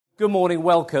Good morning,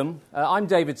 welcome. I'm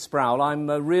David Sproul. I'm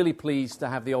really pleased to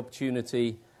have the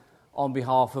opportunity on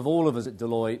behalf of all of us at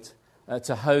Deloitte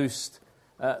to host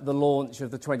the launch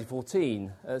of the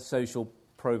 2014 Social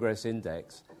Progress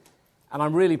Index. And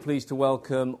I'm really pleased to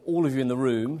welcome all of you in the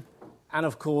room and,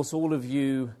 of course, all of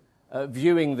you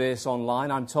viewing this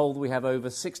online. I'm told we have over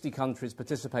 60 countries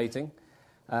participating.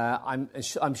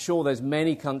 I'm sure there's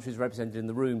many countries represented in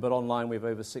the room, but online we have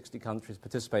over 60 countries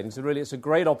participating. So really it's a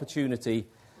great opportunity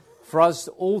for us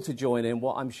all to join in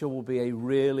what I'm sure will be a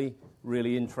really,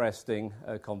 really interesting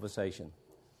conversation.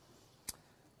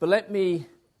 But let me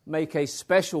make a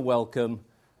special welcome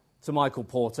to Michael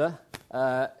Porter.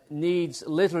 Needs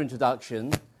little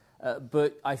introduction,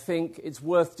 but I think it's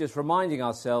worth just reminding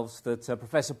ourselves that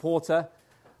Professor Porter,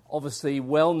 obviously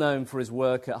well known for his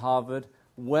work at Harvard,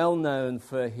 well known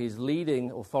for his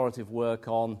leading authoritative work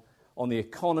on the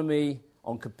economy,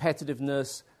 on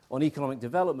competitiveness, on economic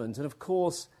development, and of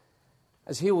course,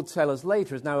 as he will tell us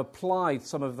later, has now applied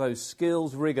some of those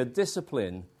skills, rigor,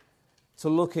 discipline to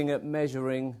looking at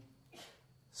measuring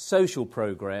social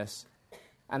progress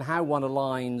and how one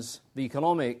aligns the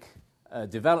economic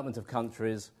development of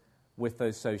countries with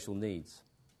those social needs.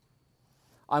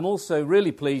 I'm also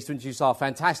really pleased to introduce our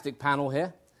fantastic panel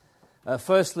here.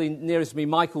 Firstly, nearest to me,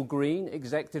 Michael Green,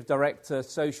 Executive Director,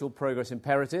 Social Progress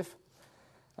Imperative.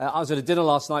 I was at a dinner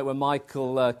last night where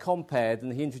Michael compared,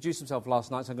 and he introduced himself last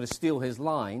night, so I'm going to steal his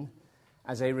line,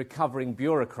 as a recovering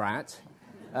bureaucrat,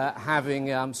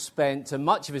 having spent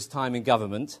much of his time in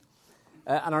government.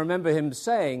 And I remember him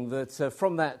saying that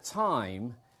from that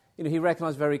time, he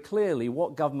recognised very clearly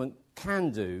what government can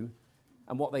do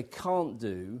and what they can't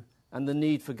do, and the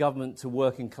need for government to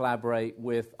work and collaborate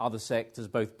with other sectors,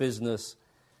 both business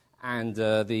and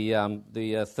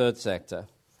the third sector.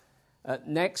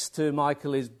 Next to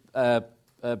Michael is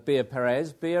Bea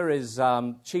Perez. Bea is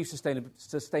Chief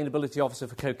Sustainability Officer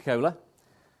for Coca-Cola.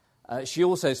 She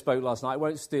also spoke last night. I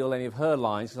won't steal any of her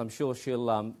lines because I'm sure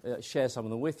she'll share some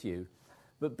of them with you.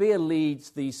 But Bea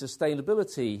leads the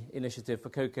sustainability initiative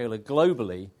for Coca-Cola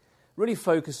globally, really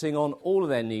focusing on all of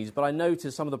their needs. But I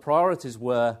noticed some of the priorities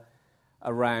were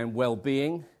around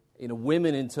well-being,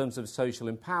 women in terms of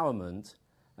social empowerment,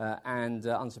 and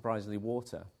unsurprisingly,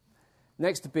 water.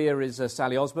 Next to Bea is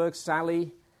Sally Osberg.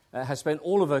 Sally has spent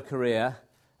all of her career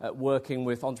working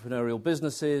with entrepreneurial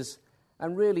businesses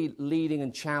and really leading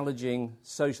and challenging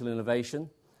social innovation.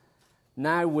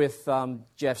 Now with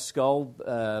Jeff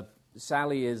Skoll,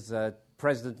 Sally is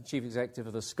President and Chief Executive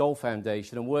of the Skoll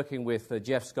Foundation, and working with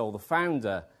Jeff Skoll, the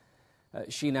founder,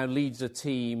 she now leads a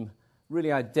team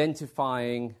really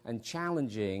identifying and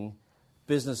challenging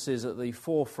businesses at the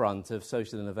forefront of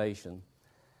social innovation.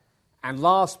 And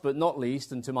last but not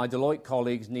least, and to my Deloitte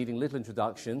colleagues needing little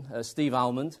introduction, Steve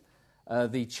Almond,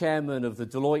 the chairman of the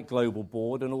Deloitte Global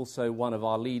Board and also one of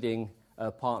our leading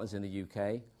partners in the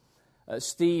UK.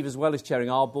 Steve, as well as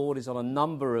chairing our board, is on a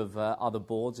number of other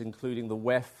boards, including the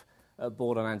WEF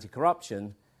Board on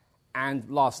Anti-Corruption, and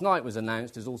last night was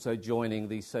announced as also joining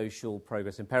the Social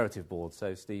Progress Imperative Board.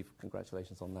 So, Steve,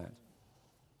 congratulations on that.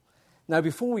 Now,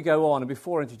 before we go on and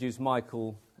before I introduce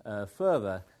Michael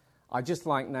further, I'd just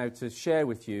like now to share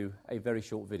with you a very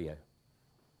short video.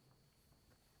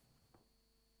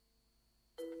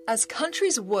 As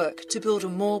countries work to build a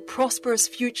more prosperous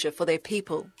future for their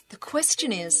people, the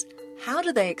question is, how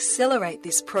do they accelerate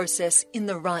this process in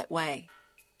the right way?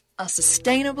 A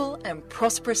sustainable and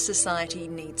prosperous society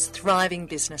needs thriving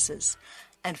businesses,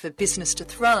 and for business to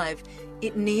thrive,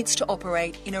 it needs to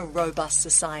operate in a robust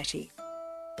society.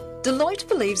 Deloitte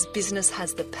believes business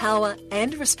has the power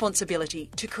and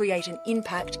responsibility to create an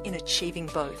impact in achieving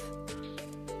both.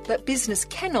 But business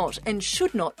cannot and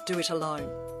should not do it alone.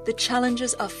 The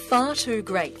challenges are far too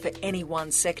great for any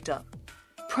one sector.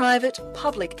 Private,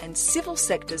 public and civil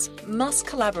sectors must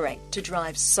collaborate to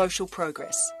drive social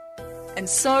progress. And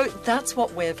so that's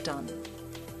what we've done.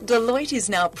 Deloitte is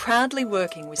now proudly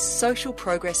working with Social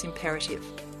Progress Imperative,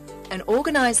 an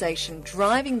organisation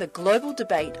driving the global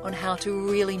debate on how to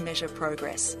really measure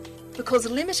progress. Because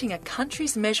limiting a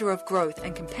country's measure of growth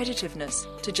and competitiveness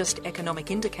to just economic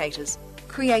indicators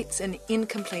creates an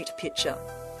incomplete picture.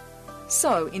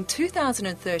 So, in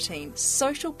 2013,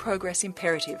 Social Progress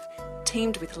Imperative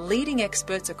teamed with leading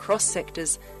experts across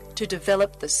sectors to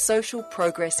develop the Social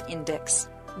Progress Index.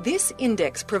 This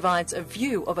index provides a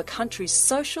view of a country's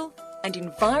social and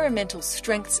environmental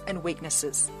strengths and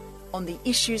weaknesses on the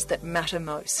issues that matter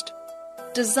most.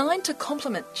 Designed to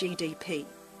complement GDP,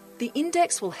 the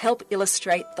index will help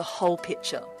illustrate the whole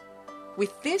picture.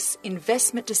 With this,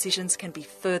 investment decisions can be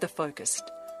further focused,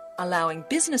 allowing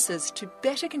businesses to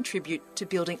better contribute to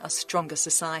building a stronger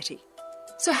society.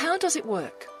 So how does it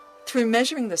work? Through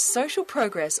measuring the social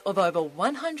progress of over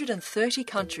 130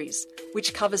 countries,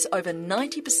 which covers over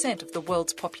 90% of the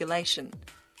world's population,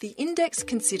 the index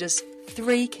considers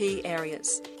 3 key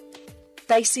areas: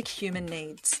 basic human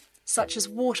needs, such as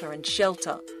water and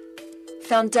shelter;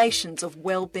 foundations of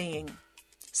well-being,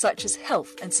 such as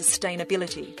health and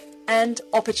sustainability; and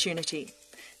opportunity,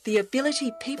 the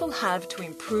ability people have to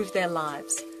improve their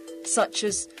lives, such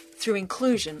as through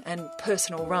inclusion and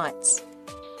personal rights.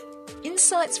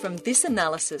 Insights from this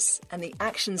analysis and the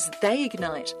actions they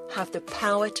ignite have the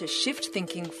power to shift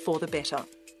thinking for the better.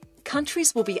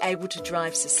 Countries will be able to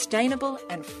drive sustainable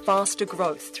and faster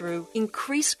growth through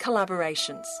increased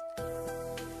collaborations,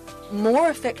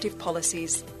 more effective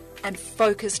policies, and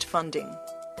focused funding.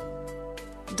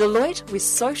 Deloitte, with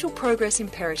Social Progress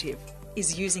Imperative,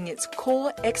 is using its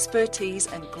core expertise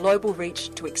and global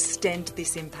reach to extend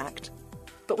this impact.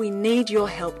 But we need your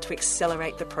help to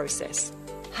accelerate the process.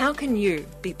 How can you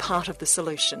be part of the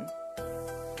solution?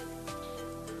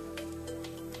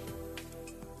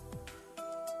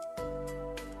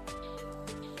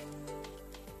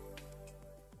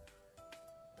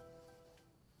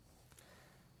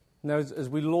 Now, as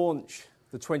we launch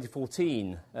the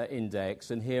 2014 index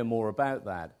and hear more about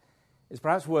that, it's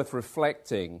perhaps worth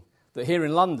reflecting that here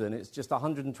in London it's just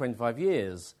 125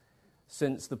 years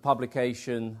since the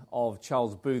publication of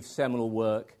Charles Booth's seminal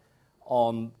work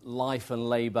on life and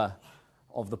labour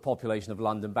of the population of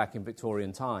London back in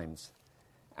Victorian times.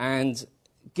 And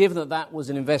given that that was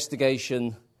an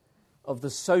investigation of the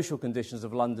social conditions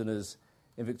of Londoners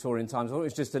in Victorian times, I thought it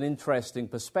was just an interesting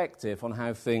perspective on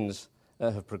how things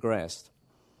have progressed.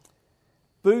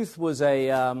 Booth was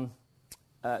a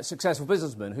successful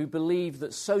businessman who believed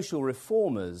that social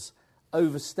reformers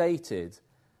overstated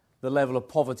the level of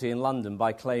poverty in London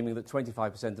by claiming that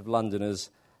 25% of Londoners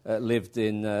lived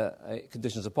in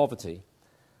conditions of poverty.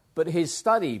 But his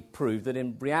study proved that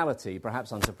in reality,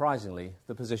 perhaps unsurprisingly,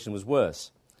 the position was worse.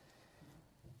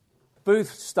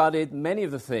 Booth studied many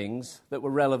of the things that were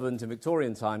relevant in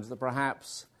Victorian times that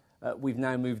perhaps we've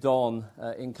now moved on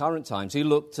in current times. He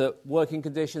looked at working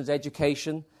conditions,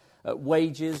 education,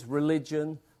 wages,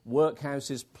 religion,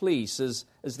 workhouses, police as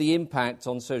the impact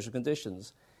on social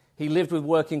conditions. He lived with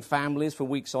working families for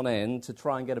weeks on end to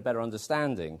try and get a better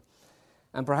understanding.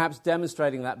 And perhaps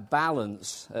demonstrating that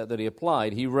balance that he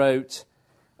applied, he wrote,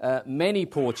 many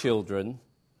poor children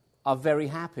are very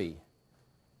happy,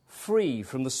 free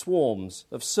from the swarms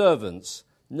of servants,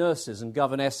 nurses and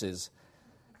governesses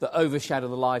that overshadow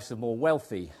the lives of more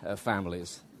wealthy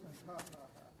families.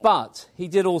 But he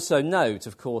did also note,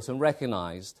 of course, and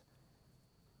recognised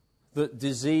that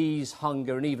disease,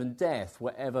 hunger and even death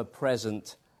were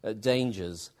ever-present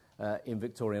dangers in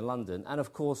Victorian London. And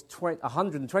of course,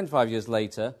 125 years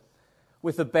later,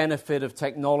 with the benefit of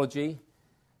technology,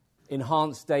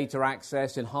 enhanced data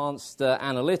access, enhanced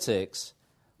analytics,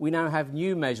 we now have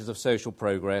new measures of social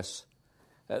progress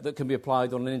that can be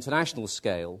applied on an international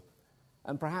scale,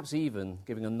 and perhaps even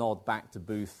giving a nod back to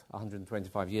Booth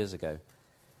 125 years ago.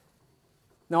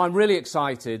 Now, I'm really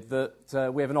excited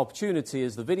that we have an opportunity,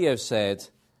 as the video said,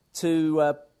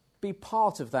 to be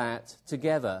part of that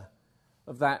together,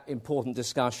 of that important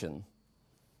discussion,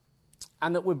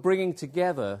 and that we're bringing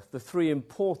together the 3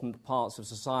 important parts of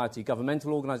society: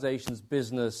 governmental organisations,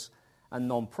 business and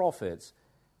non-profits,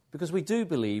 because we do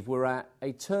believe we're at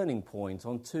a turning point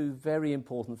on 2 very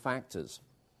important factors.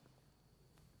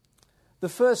 The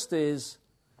first is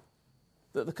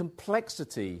that the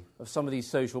complexity of some of these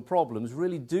social problems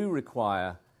really do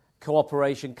require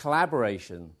cooperation,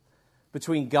 collaboration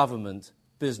between government,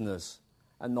 business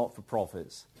and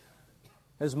not-for-profits.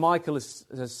 As Michael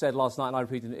has said last night, and I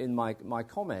repeated in my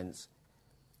comments,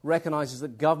 recognises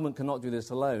that government cannot do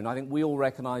this alone. I think we all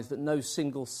recognise that no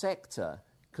single sector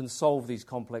can solve these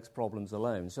complex problems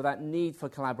alone. So that need for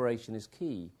collaboration is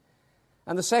key.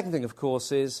 And the second thing, of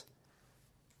course, is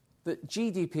that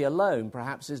GDP alone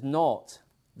perhaps is not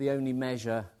the only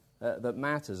measure that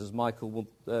matters, as Michael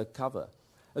will cover.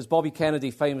 As Bobby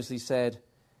Kennedy famously said,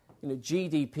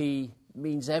 GDP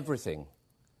means everything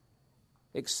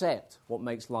except what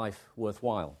makes life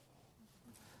worthwhile.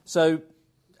 So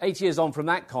 8 years on from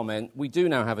that comment, we do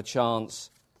now have a chance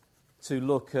to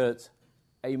look at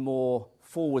a more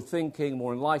forward-thinking,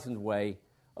 more enlightened way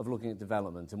of looking at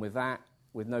development. And with that,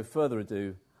 with no further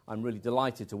ado, I'm really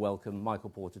delighted to welcome Michael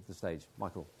Porter to the stage.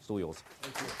 Michael, it's all yours.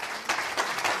 Thank you.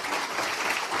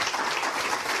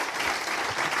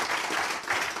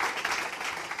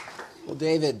 Well,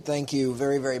 David, thank you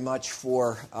very, very much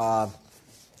for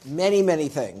many, many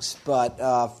things. But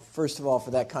first of all,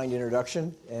 for that kind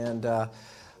introduction. And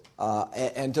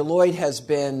Deloitte has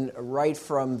been, right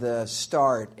from the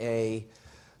start, a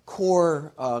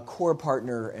core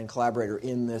partner and collaborator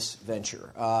in this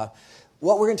venture.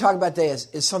 What we're going to talk about today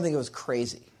is something that was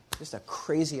crazy, just a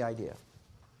crazy idea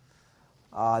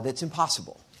that's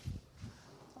impossible.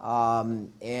 I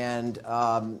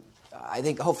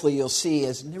think hopefully you'll see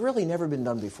has really never been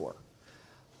done before.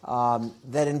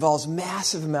 That involves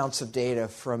massive amounts of data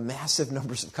from massive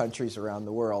numbers of countries around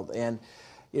the world. And,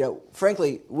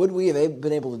 frankly, would we have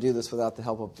been able to do this without the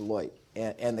help of Deloitte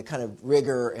and the kind of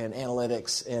rigor and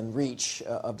analytics and reach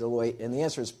of Deloitte? And the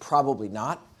answer is probably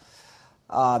not.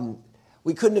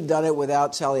 We couldn't have done it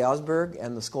without Sally Osberg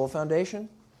and the Skoll Foundation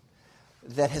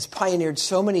that has pioneered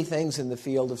so many things in the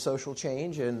field of social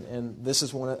change, and this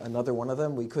is another one of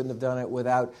them. We couldn't have done it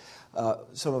without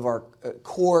some of our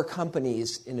core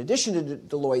companies, in addition to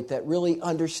Deloitte, that really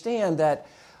understand that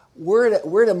we're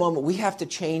at a moment we have to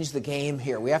change the game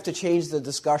here. We have to change the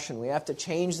discussion. We have to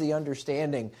change the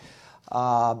understanding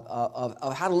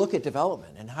of how to look at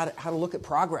development and how to look at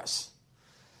progress.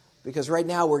 Because right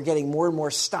now we're getting more and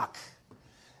more stuck.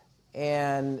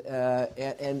 And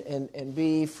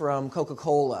B from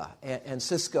Coca-Cola and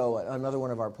Cisco, another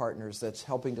one of our partners that's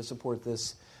helping to support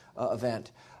this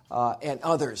event, and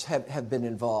others have been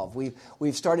involved.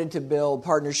 We've started to build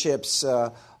partnerships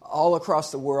all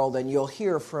across the world, and you'll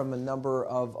hear from a number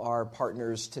of our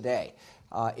partners today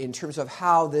in terms of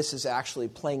how this is actually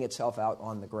playing itself out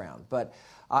on the ground. But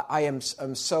I'm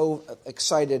so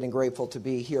excited and grateful to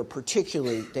be here,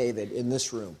 particularly, David, in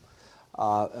this room.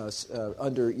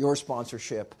 Under your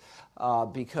sponsorship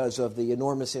because of the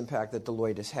enormous impact that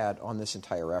Deloitte has had on this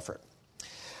entire effort.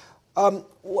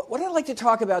 What I'd like to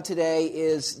talk about today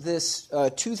is this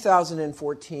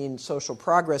 2014 Social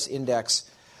Progress Index.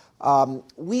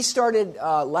 We started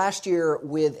last year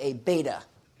with a beta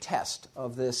test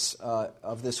of this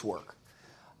work.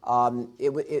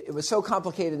 It was so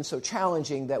complicated and so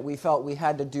challenging that we felt we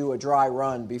had to do a dry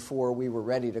run before we were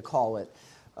ready to call it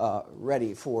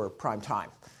ready for prime time.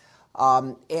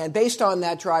 And based on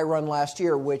that dry run last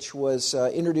year, which was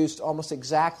introduced almost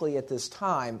exactly at this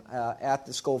time at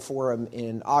the Skoll Forum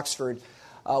in Oxford,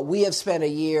 we have spent a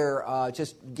year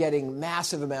just getting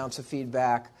massive amounts of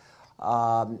feedback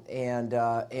and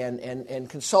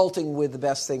consulting with the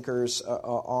best thinkers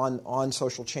on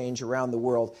social change around the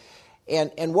world.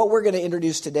 And what we're going to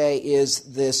introduce today is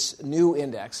this new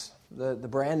index, the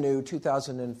brand new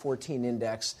 2014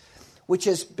 index, which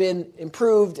has been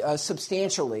improved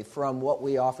substantially from what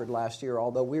we offered last year,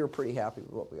 although we were pretty happy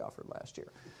with what we offered last year.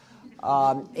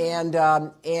 And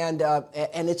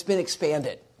it's been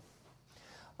expanded.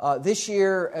 This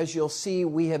year, as you'll see,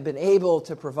 we have been able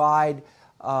to provide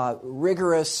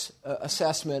rigorous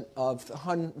assessment of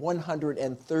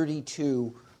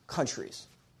 132 countries.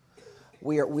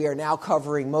 We are now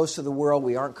covering most of the world.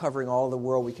 We aren't covering all of the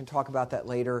world. We can talk about that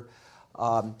later.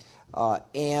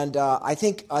 I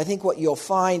think what you'll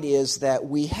find is that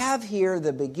we have here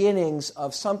the beginnings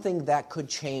of something that could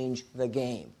change the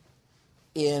game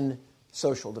in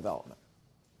social development.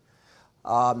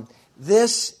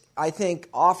 This, I think,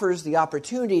 offers the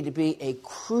opportunity to be a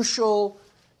crucial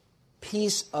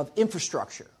piece of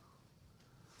infrastructure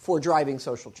for driving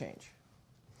social change.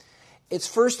 It's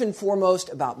first and foremost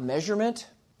about measurement.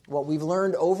 What we've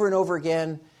learned over and over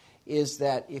again is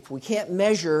that if we can't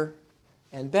measure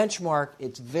and benchmark,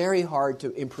 it's very hard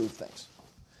to improve things.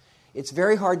 It's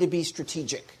very hard to be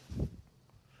strategic.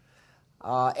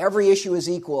 Every issue is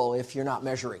equal if you're not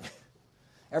measuring.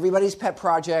 Everybody's pet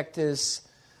project is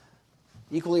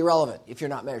equally relevant if you're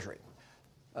not measuring.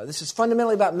 This is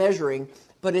fundamentally about measuring,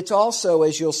 but it's also,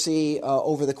 as you'll see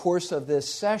over the course of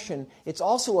this session, it's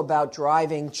also about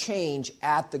driving change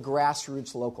at the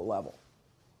grassroots local level.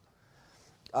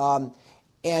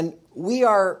 And we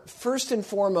are, first and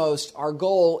foremost, our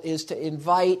goal is to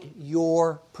invite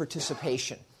your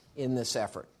participation in this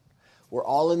effort. We're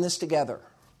all in this together.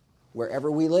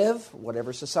 Wherever we live,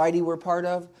 whatever society we're part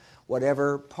of,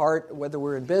 whether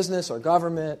we're in business or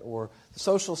government or the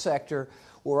social sector,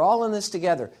 we're all in this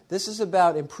together. This is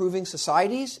about improving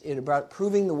societies. It's about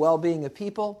improving the well-being of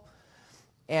people.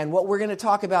 And what we're going to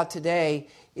talk about today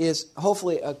is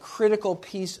hopefully a critical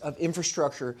piece of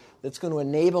infrastructure that's going to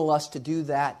enable us to do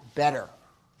that better.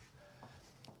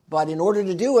 But in order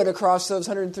to do it across those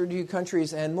 132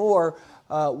 countries and more,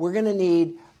 we're going to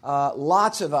need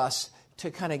lots of us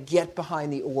to kind of get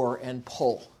behind the oar and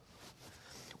pull.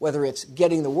 Whether it's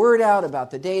getting the word out about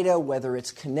the data, whether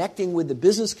it's connecting with the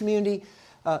business community,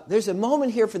 there's a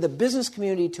moment here for the business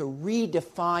community to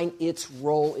redefine its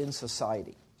role in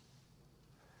society.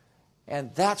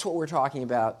 And that's what we're talking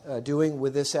about doing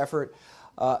with this effort.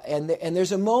 And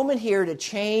there's a moment here to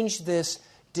change this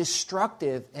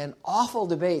destructive and awful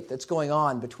debate that's going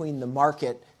on between the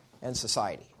market and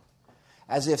society,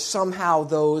 as if somehow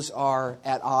those are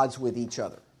at odds with each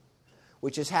other,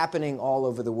 which is happening all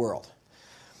over the world.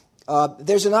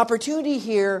 There's an opportunity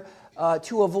here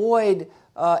to avoid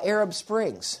Arab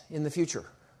Springs in the future,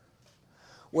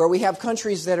 where we have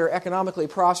countries that are economically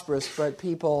prosperous, but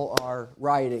people are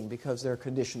rioting because their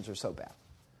conditions are so bad.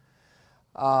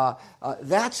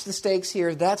 That's the stakes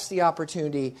here. That's the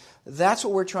opportunity. That's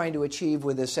what we're trying to achieve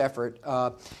with this effort.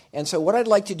 And so what I'd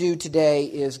like to do today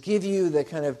is give you the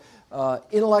kind of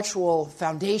intellectual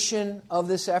foundation of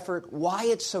this effort, why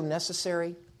it's so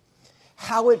necessary,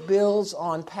 how it builds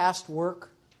on past work.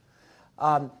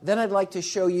 Then I'd like to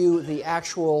show you the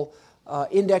actual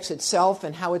index itself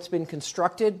and how it's been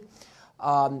constructed,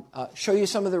 show you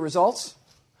some of the results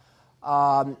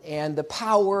and the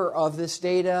power of this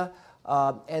data.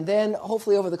 And then,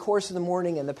 hopefully, over the course of the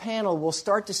morning and the panel, we'll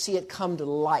start to see it come to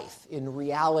life in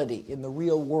reality, in the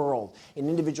real world, in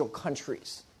individual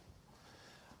countries.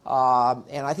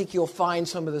 And I think you'll find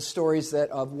some of the stories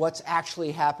of what's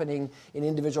actually happening in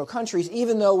individual countries,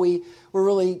 even though we're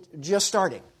really just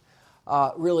starting,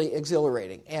 really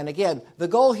exhilarating. And again, the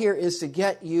goal here is to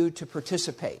get you to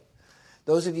participate.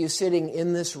 Those of you sitting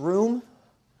in this room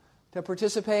to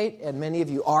participate, and many of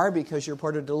you are because you're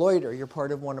part of Deloitte or you're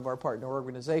part of one of our partner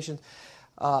organizations,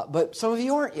 but some of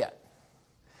you aren't yet.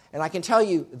 And I can tell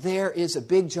you there is a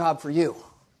big job for you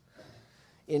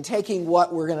in taking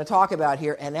what we're going to talk about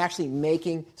here and actually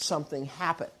making something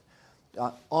happen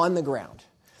on the ground.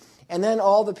 And then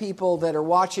all the people that are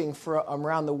watching from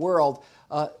around the world,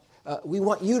 we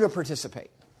want you to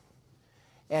participate.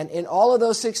 And in all of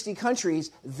those 60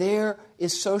 countries, there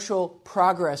is social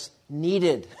progress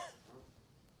needed.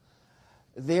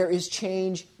 There is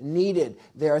change needed.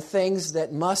 There are things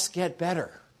that must get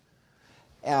better.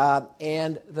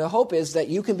 And the hope is that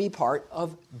you can be part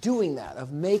of doing that,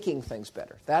 of making things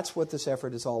better. That's what this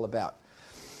effort is all about.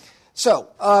 So,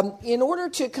 in order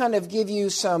to kind of give you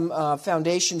some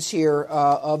foundations here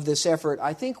of this effort,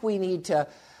 I think we need to,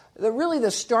 really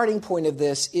the starting point of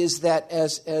this is that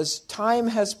as time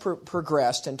has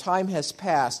progressed and time has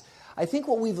passed, I think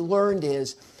what we've learned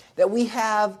is that we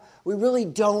really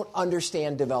don't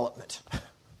understand development.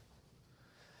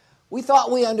 We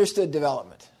thought we understood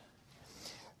development.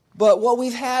 But what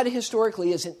we've had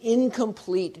historically is an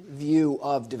incomplete view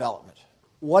of development.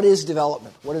 What is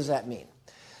development? What does that mean?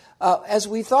 As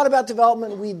we thought about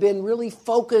development, we've been really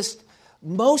focused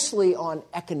mostly on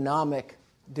economic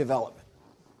development.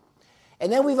 And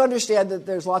then we've understood that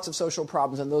there's lots of social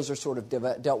problems, and those are sort of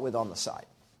dealt with on the side.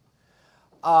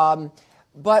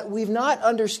 But we've not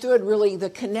understood really the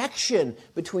connection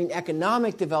between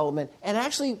economic development and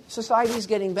actually societies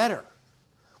getting better.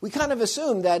 We kind of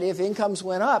assumed that if incomes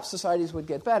went up, societies would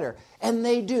get better. And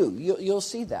they do. You'll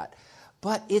see that.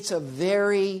 But it's a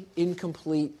very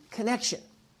incomplete connection.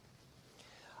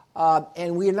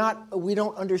 And we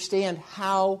don't understand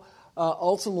how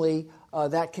ultimately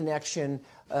that connection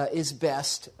is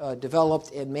best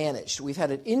developed and managed. We've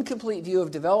had an incomplete view of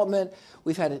development.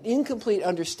 We've had an incomplete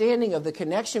understanding of the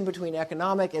connection between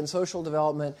economic and social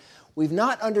development. We've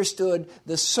not understood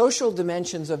the social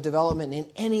dimensions of development in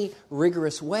any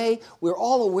rigorous way. We're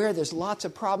all aware there's lots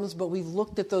of problems, but we've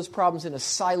looked at those problems in a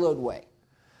siloed way.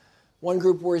 One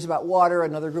group worries about water,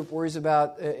 another group worries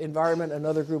about environment,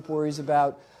 another group worries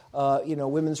about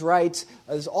women's rights.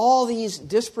 There's all these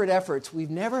disparate efforts.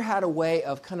 We've never had a way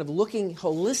of kind of looking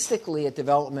holistically at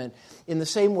development in the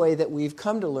same way that we've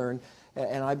come to learn,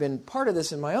 and I've been part of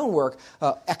this in my own work,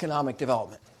 economic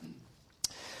development.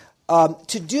 To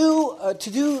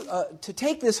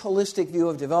take this holistic view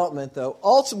of development, though,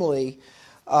 ultimately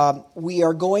we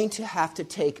are going to have to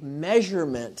take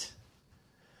measurement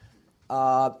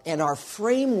and our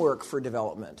framework for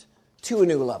development to a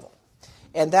new level.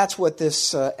 And that's what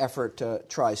this effort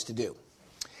tries to do.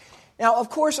 Now, of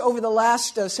course, over the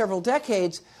last several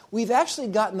decades, we've actually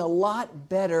gotten a lot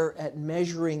better at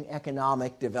measuring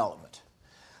economic development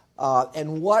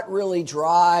and what really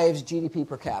drives GDP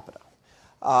per capita,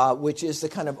 which is the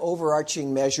kind of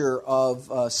overarching measure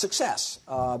of success,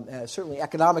 certainly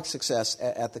economic success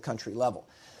at the country level.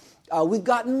 We've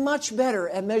gotten much better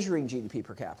at measuring GDP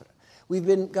per capita.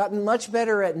 We've gotten much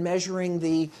better at measuring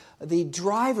the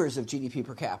drivers of GDP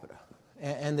per capita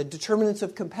and the determinants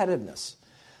of competitiveness.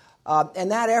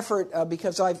 And that effort,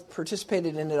 because I've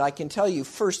participated in it, I can tell you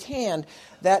firsthand,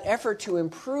 that effort to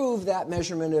improve that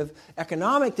measurement of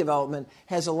economic development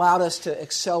has allowed us to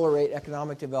accelerate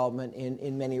economic development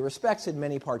in many respects in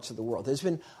many parts of the world. There's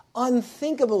been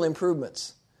unthinkable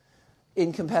improvements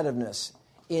in competitiveness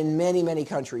in many, many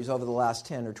countries over the last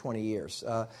 10 or 20 years.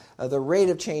 The rate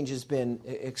of change has been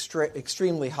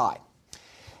extremely high.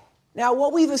 Now,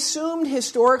 what we've assumed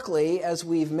historically as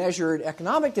we've measured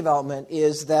economic development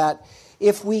is that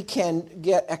if we can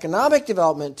get economic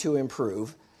development to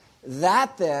improve,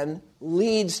 that then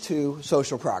leads to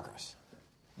social progress.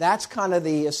 That's kind of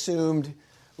the assumed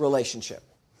relationship.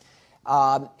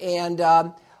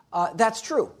 That's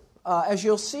true. As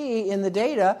you'll see in the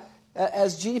data,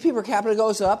 as GDP per capita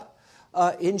goes up,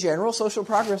 in general, social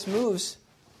progress moves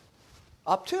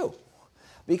up too.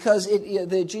 Because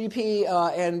the GDP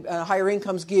and higher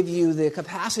incomes give you the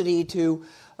capacity to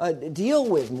deal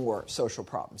with more social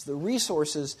problems, the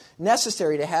resources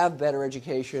necessary to have better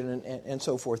education and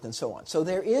so forth and so on. So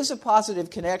there is a positive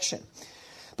connection.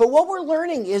 But what we're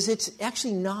learning is it's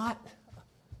actually not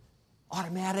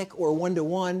automatic or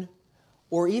one-to-one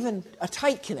or even a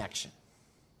tight connection.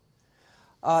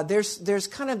 There's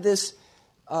kind of this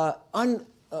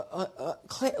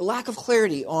lack of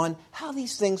clarity on how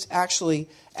these things actually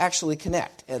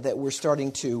connect that we're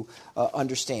starting to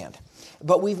understand.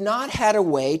 But we've not had a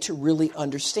way to really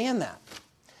understand that.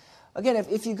 Again,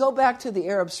 if you go back to the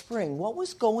Arab Spring, what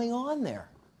was going on there?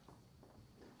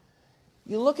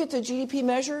 You look at the GDP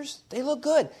measures, they look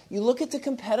good. You look at the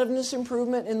competitiveness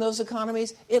improvement in those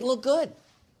economies, it looked good.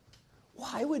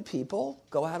 Why would people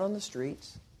go out on the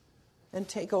streets and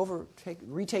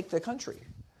retake the country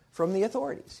from the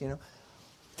authorities?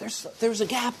 There's a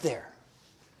gap there.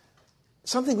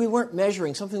 Something we weren't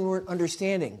measuring, something we weren't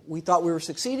understanding. We thought we were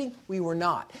succeeding, we were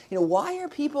not. Why are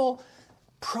people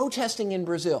protesting in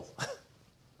Brazil?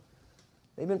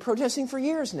 They've been protesting for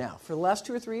years now, for the last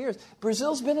 2 or 3 years.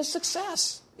 Brazil's been a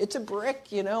success. It's a brick,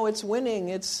 it's winning.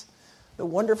 It's a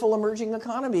wonderful emerging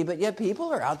economy, but yet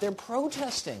people are out there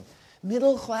protesting.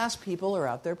 Middle-class people are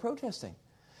out there protesting.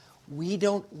 We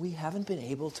haven't been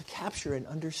able to capture and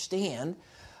understand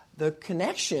the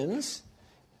connections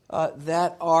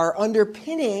that are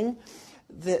underpinning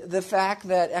the fact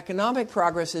that economic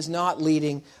progress is not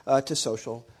leading to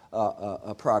social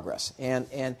progress.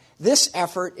 And this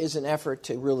effort is an effort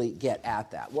to really get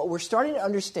at that. What we're starting to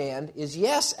understand is,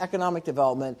 yes, economic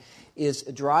development is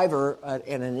a driver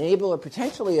and an enabler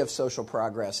potentially of social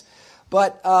progress,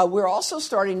 but we're also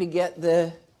starting to get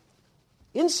the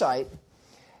insight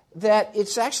that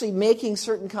it's actually making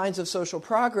certain kinds of social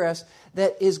progress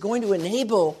that is going to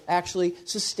enable actually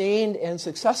sustained and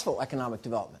successful economic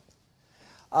development.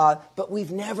 But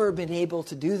we've never been able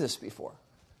to do this before.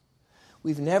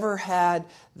 We've never had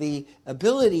the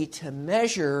ability to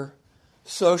measure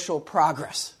social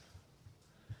progress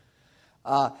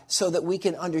so that we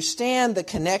can understand the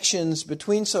connections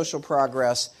between social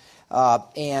progress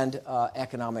and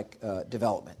economic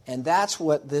development. And that's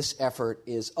what this effort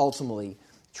is ultimately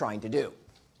trying to do.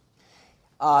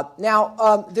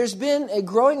 Now, there's been a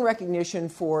growing recognition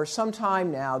for some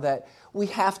time now that we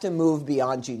have to move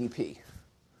beyond GDP.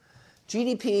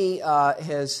 GDP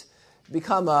has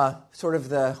become a sort of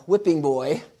the whipping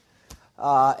boy,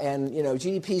 and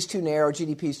GDP's too narrow,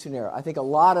 GDP's too narrow. I think a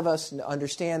lot of us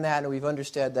understand that, and we've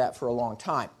understood that for a long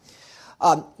time.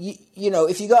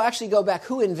 If you actually go back,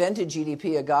 who invented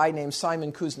GDP? A guy named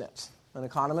Simon Kuznets, an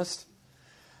economist,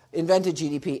 invented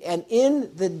GDP. And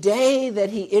in the day that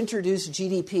he introduced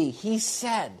GDP, he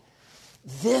said,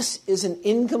 this is an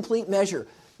incomplete measure.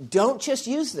 Don't just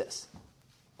use this.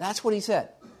 That's what he said.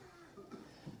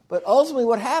 But ultimately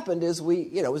what happened is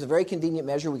it was a very convenient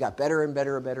measure. We got better and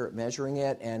better and better at measuring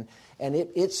it, and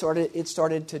it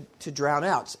started to drown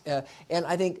out. And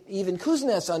I think even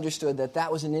Kuznets understood that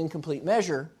was an incomplete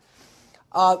measure.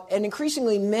 And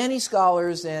increasingly many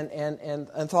scholars and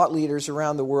thought leaders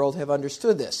around the world have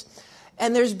understood this.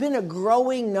 And there's been a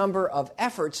growing number of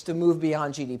efforts to move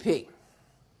beyond GDP.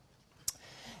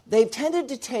 They've tended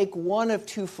to take one of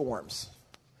two forms.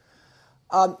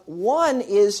 One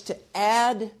is to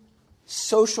add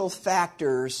social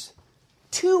factors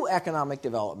to economic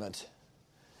development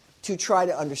to try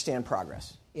to understand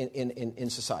progress in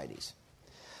societies.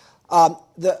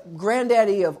 The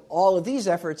granddaddy of all of these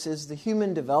efforts is the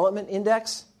Human Development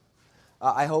Index.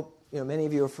 I hope many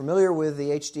of you are familiar with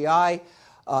the HDI.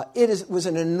 It was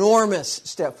an enormous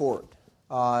step forward.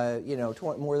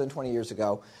 More than 20 years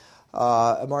ago,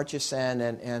 Amartya Sen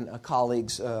and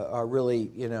colleagues are really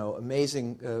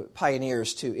amazing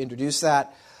pioneers to introduce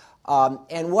that.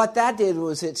 And what that did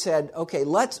was it said, okay,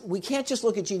 we can't just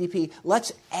look at GDP.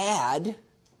 Let's add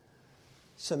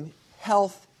some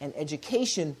health and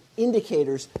education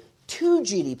indicators to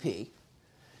GDP,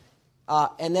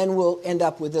 and then we'll end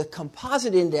up with a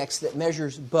composite index that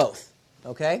measures both,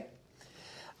 okay?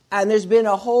 And there's been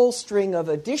a whole string of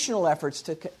additional efforts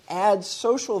to add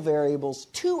social variables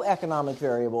to economic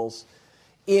variables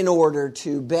in order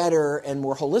to better and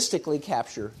more holistically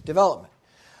capture development.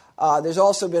 There's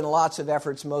also been lots of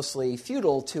efforts, mostly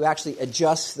futile, to actually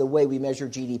adjust the way we measure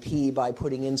GDP by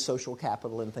putting in social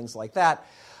capital and things like that,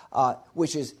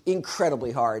 which is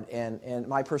incredibly hard and, in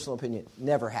my personal opinion,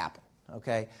 never happen.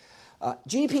 Okay,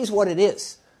 GDP is what it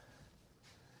is.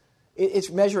 It's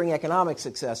measuring economic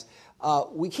success.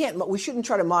 We shouldn't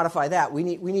try to modify that. We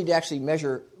need to actually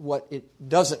measure what it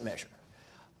doesn't measure.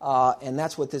 And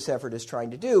that's what this effort is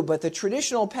trying to do. But the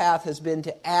traditional path has been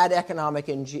to add economic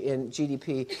and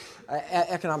GDP,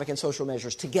 economic and social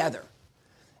measures together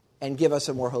and give us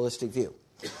a more holistic view.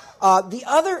 The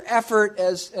other effort,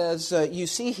 as you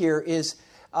see here, is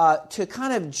to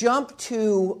kind of jump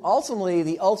to ultimately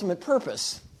the ultimate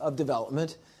purpose of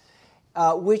development,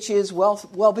 which is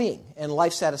well-being and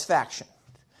life satisfaction.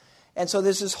 And so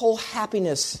there's this whole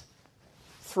happiness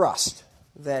thrust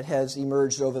that has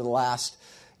emerged over the last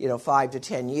 5 to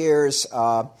 10 years,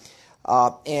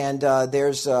 and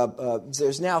there's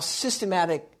now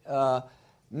systematic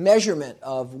measurement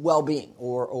of well-being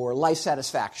or life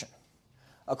satisfaction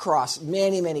across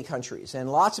many, many countries,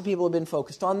 and lots of people have been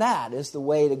focused on that as the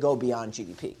way to go beyond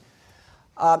GDP.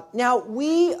 Now,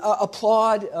 we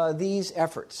applaud these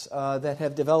efforts that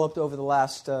have developed over the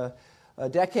last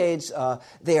decades.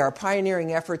 They are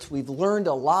pioneering efforts. We've learned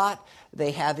a lot.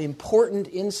 They have important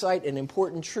insight and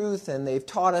important truth, and they've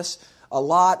taught us a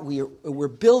lot. We're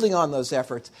building on those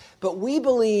efforts. But we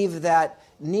believe that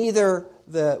neither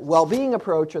the well-being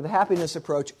approach or the happiness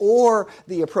approach or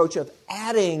the approach of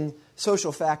adding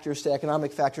social factors to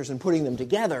economic factors and putting them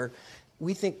together,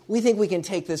 we think we can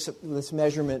take this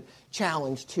measurement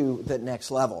challenge to the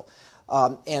next level.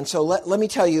 And so let me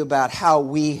tell you about how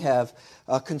we have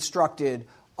constructed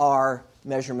our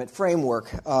measurement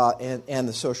framework and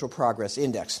the Social Progress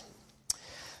Index.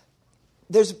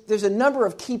 There's a number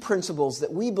of key principles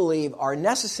that we believe are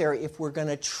necessary if we're going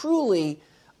to truly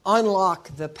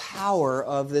unlock the power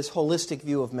of this holistic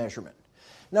view of measurement.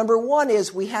 Number one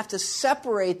is we have to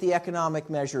separate the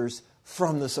economic measures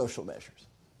from the social measures.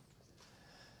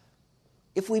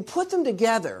 If we put them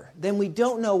together, then we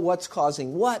don't know what's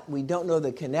causing what. We don't know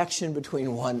the connection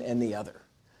between one and the other.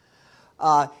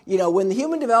 When the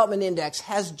Human Development Index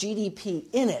has GDP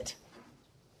in it,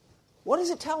 what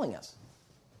is it telling us?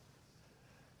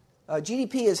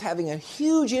 GDP is having a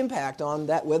huge impact on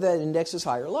that, whether that index is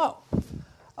high or low.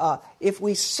 If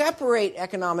we separate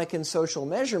economic and social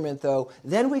measurement, though,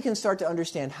 then we can start to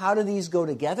understand how do these go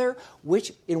together,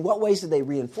 in what ways do they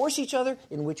reinforce each other,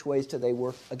 in which ways do they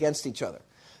work against each other.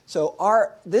 So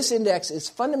this index is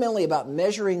fundamentally about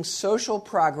measuring social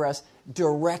progress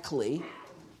directly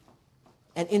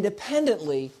and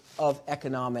independently of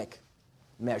economic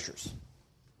measures,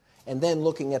 and then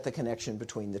looking at the connection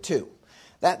between the two.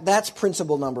 That's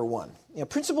principle number one.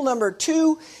 Principle number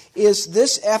two is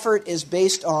this effort is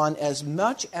based on, as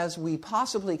much as we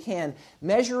possibly can,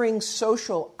 measuring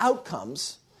social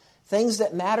outcomes, things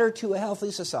that matter to a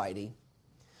healthy society,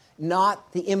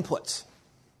 not the inputs.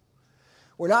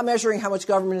 We're not measuring how much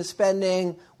government is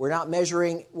spending. We're not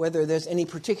measuring whether there's any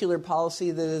particular policy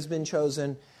that has been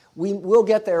chosen. We will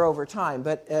get there over time,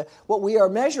 but what we are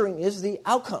measuring is the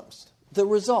outcomes, the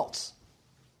results.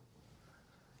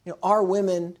 Are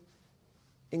women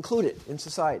included in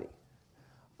society?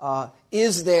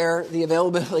 Is there the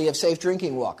availability of safe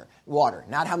drinking water?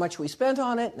 Not how much we spent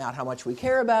on it, not how much we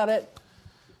care about it,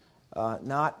 but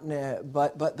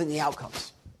the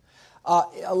outcomes.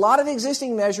 A lot of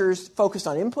existing measures focused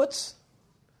on inputs.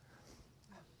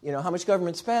 How much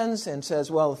government spends, and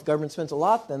says, well, if government spends a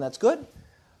lot, then that's good.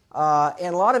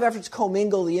 And a lot of efforts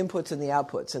commingle the inputs and the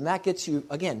outputs, and that gets you,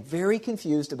 again, very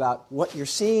confused about what you're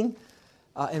seeing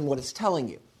and what it's telling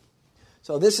you.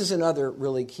 So this is another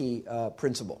really key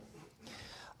principle.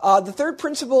 The third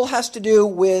principle has to do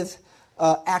with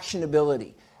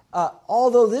actionability.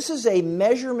 Although this is a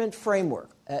measurement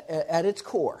framework at its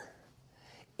core,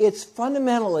 it's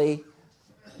fundamentally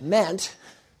meant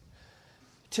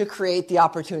to create the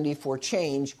opportunity for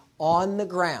change on the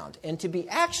ground. And to be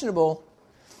actionable,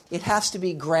 it has to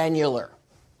be granular.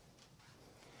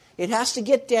 It has to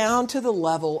get down to the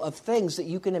level of things that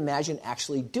you can imagine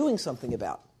actually doing something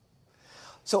about.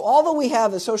 So although we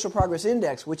have a Social Progress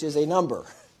Index, which is a number,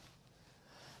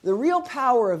 the real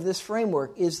power of this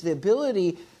framework is the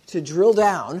ability to drill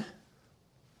down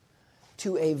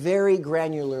to a very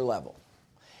granular level.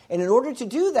 And in order to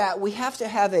do that, we have to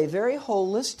have a very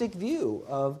holistic view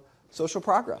of social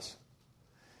progress.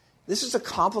 This is a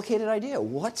complicated idea.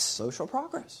 What's social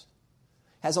progress?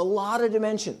 It has a lot of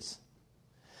dimensions.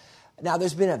 Now,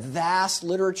 there's been a vast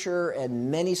literature,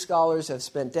 and many scholars have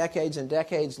spent decades and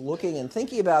decades looking and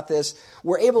thinking about this.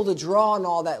 We're able to draw on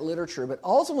all that literature, but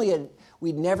ultimately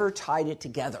we'd never tied it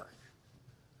together.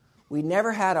 We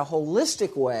never had a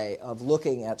holistic way of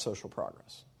looking at social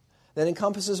progress that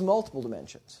encompasses multiple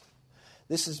dimensions.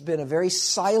 This has been a very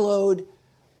siloed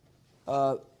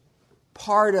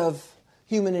part of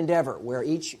human endeavor, where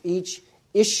each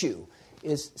issue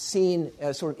is seen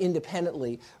as sort of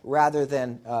independently rather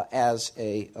than as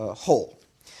a whole.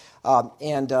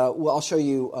 I'll show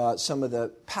you some of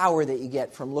the power that you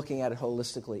get from looking at it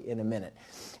holistically in a minute.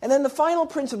 And then the final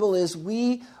principle is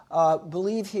we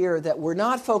believe here that we're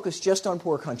not focused just on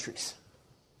poor countries.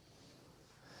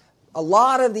 A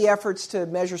lot of the efforts to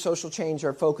measure social change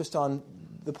are focused on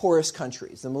the poorest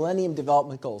countries. The Millennium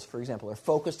Development Goals, for example, are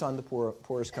focused on the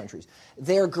poorest countries.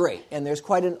 They're great, and there's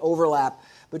quite an overlap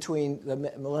between the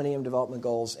Millennium Development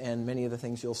Goals and many of the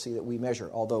things you'll see that we measure,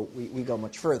 although we go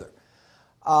much further.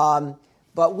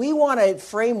 But we want a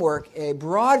framework, a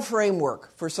broad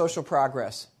framework for social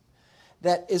progress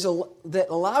that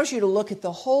allows you to look at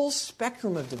the whole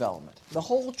spectrum of development, the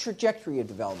whole trajectory of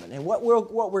development. And what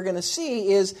we're going to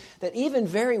see is that even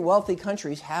very wealthy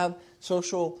countries have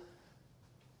social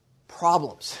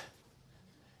problems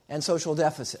and social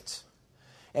deficits.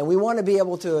 And we want to be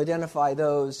able to identify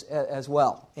those as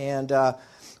well. And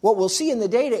what we'll see in the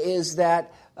data is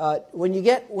that when you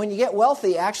get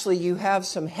wealthy, actually you have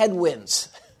some headwinds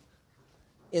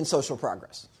in social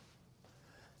progress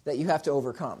that you have to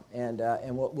overcome. And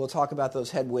we'll talk about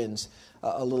those headwinds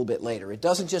a little bit later. It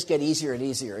doesn't just get easier and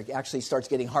easier. It actually starts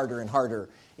getting harder and harder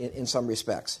in some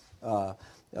respects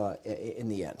in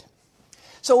the end.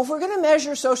 So if we're going to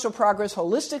measure social progress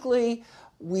holistically,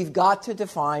 we've got to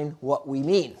define what we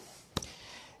mean.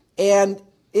 And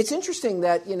it's interesting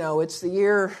that, it's the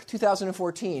year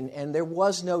 2014, and there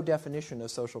was no definition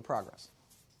of social progress.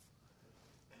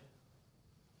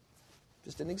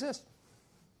 Just didn't exist.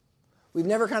 We've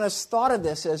never kind of thought of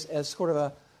this as sort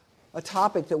of a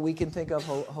topic that we can think of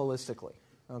holistically.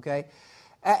 Okay?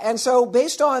 And so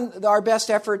based on our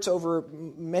best efforts over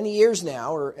many years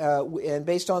now, and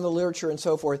based on the literature and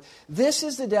so forth, this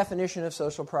is the definition of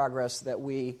social progress that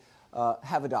we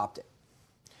have adopted.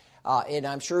 And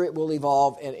I'm sure it will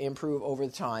evolve and improve over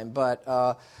the time, but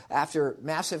after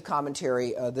massive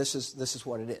commentary, this is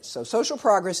what it is. So social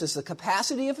progress is the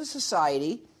capacity of a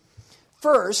society,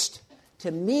 first, to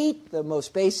meet the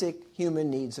most basic human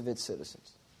needs of its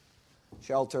citizens.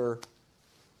 Shelter,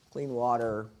 clean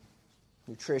water,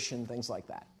 nutrition, things like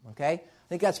that. Okay? I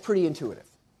think that's pretty intuitive.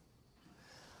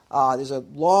 There's a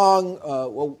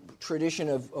long tradition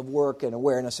of work and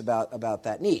awareness about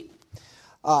that need.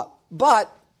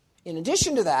 But in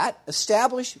addition to that,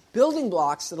 establish building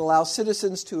blocks that allow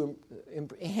citizens to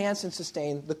enhance and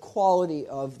sustain the quality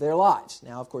of their lives.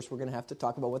 Now, of course, we're going to have to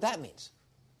talk about what that means.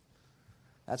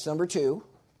 That's number 2.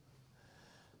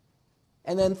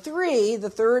 And then 3, the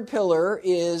third pillar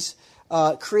is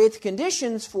create the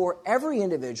conditions for every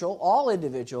individual, all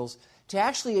individuals, to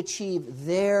actually achieve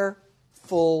their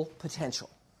full potential,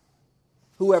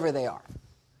 whoever they are,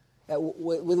 in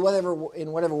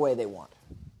whatever way they want.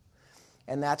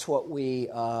 And that's what we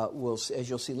will, as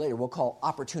you'll see later, we'll call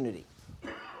opportunity.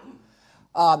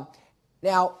 Now,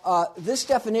 this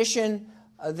definition,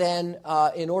 then,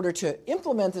 in order to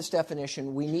implement this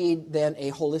definition, we need then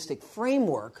a holistic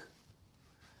framework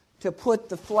to put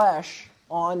the flesh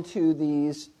onto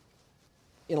these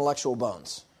intellectual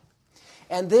bones.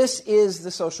 And this is the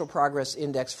Social Progress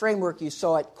Index framework. You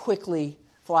saw it quickly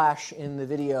flash in the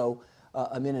video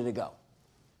a minute ago.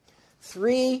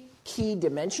 3 key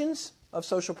dimensions of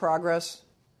social progress.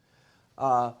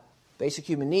 Basic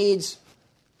human needs.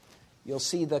 You'll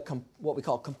see what we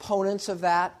call components of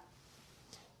that.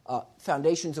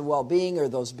 Foundations of well-being are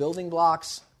those building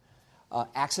blocks.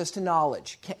 Access to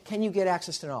knowledge. Can you get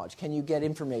access to knowledge? Can you get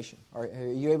information? Are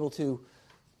you able to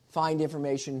find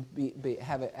information,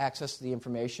 have access to the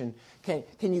information?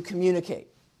 Can you communicate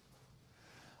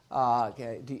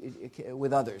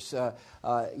with others?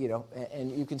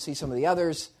 And you can see some of the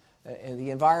others. The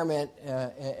environment,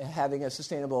 having a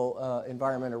sustainable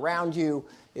environment around you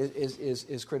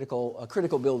is critical, a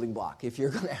critical building block if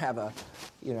you're going to have a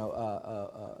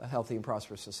healthy and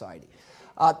prosperous society.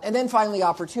 And then finally,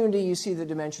 opportunity. You see the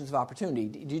dimensions of opportunity.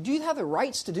 Do you have the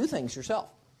rights to do things yourself?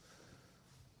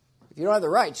 If you don't have the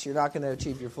rights, you're not going to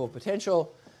achieve your full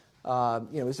potential.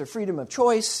 Is there freedom of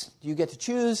choice? Do you get to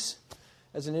choose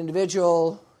as an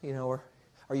individual? Or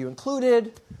are you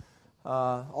included?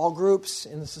 All groups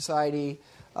in the society,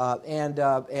 and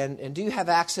do you have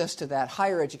access to that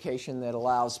higher education that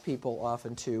allows people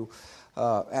often to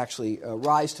actually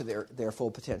rise to their full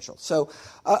potential? So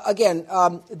again,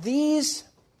 these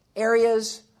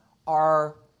areas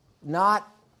are not,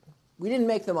 we didn't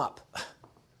make them up.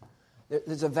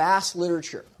 There's a vast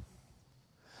literature.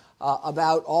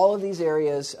 about all of these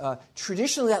areas.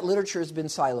 Traditionally, that literature has been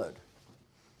siloed.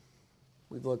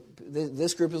 We've looked.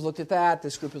 This group has looked at that.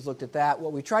 This group has looked at that.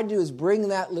 What we tried to do is bring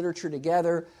that literature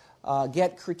together,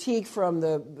 get critique from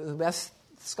the best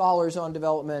scholars on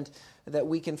development that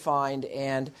we can find,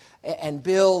 and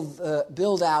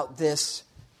build out this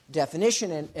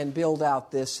definition and build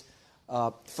out this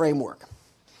framework.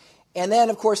 And then,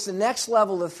 of course, the next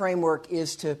level of framework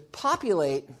is to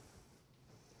populate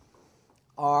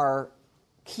our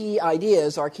key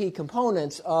ideas, our key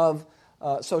components of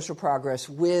social progress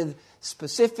with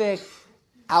specific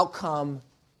outcome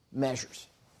measures.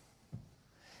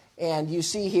 And you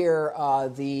see here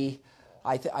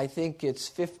I think it's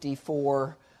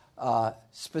 54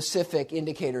 specific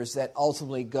indicators that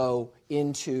ultimately go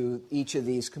into each of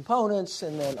these components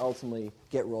and then ultimately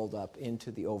get rolled up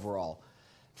into the overall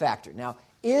factor. Now,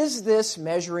 is this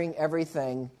measuring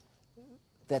everything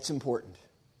that's important?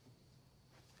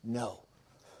 No.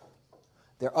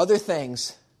 There are other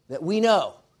things that we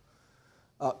know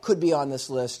could be on this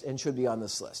list and should be on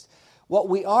this list. What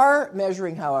we are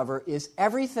measuring, however, is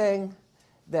everything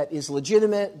that is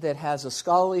legitimate, that has a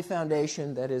scholarly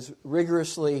foundation, that is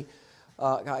rigorously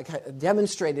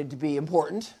demonstrated to be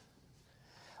important,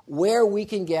 where we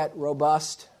can get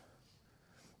robust,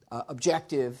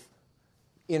 objective,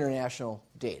 international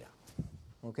data.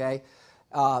 Okay?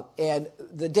 And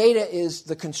the data is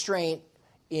the constraint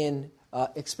in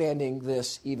expanding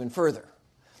this even further.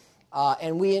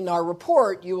 And we, in our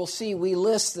report, you will see we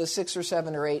list the 6 or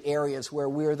 7 or 8 areas where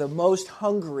we're the most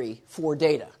hungry for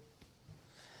data.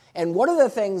 And one of the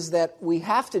things that we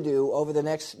have to do over the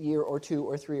next year or 2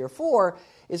 or 3 or 4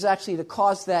 is actually to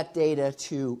cause that data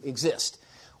to exist.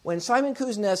 When Simon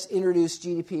Kuznets introduced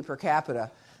GDP per capita,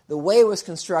 the way it was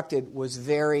constructed was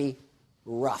very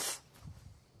rough.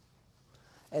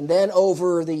 And then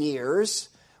over the years,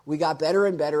 we got better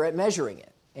and better at measuring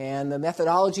it. And the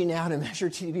methodology now to measure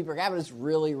GDP per capita is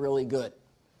really, really good.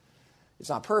 It's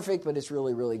not perfect, but it's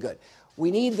really, really good.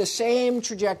 We need the same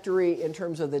trajectory in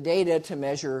terms of the data to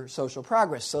measure social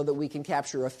progress so that we can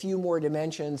capture a few more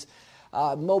dimensions.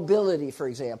 Mobility, for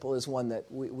example, is one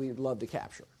that we'd love to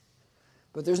capture.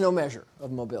 But there's no measure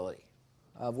of mobility,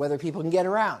 of whether people can get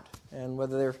around and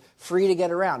whether they're free to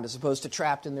get around as opposed to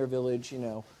trapped in their village,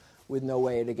 with no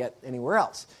way to get anywhere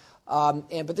else.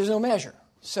 But there's no measure.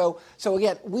 So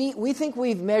again, we think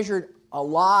we've measured a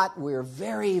lot. We're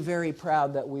very, very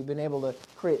proud that we've been able to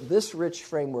create this rich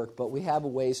framework, but we have a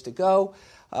ways to go,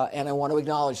 and I want to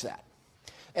acknowledge that.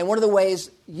 And one of the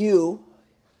ways you,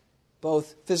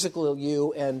 both physical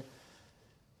you and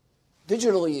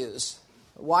digital yous,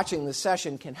 watching this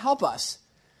session can help us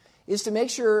is to make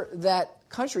sure that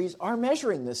countries are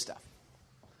measuring this stuff.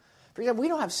 For example, we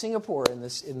don't have Singapore in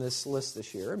this list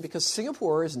this year because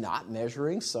Singapore is not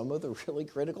measuring some of the really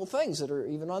critical things that are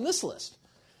even on this list.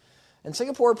 And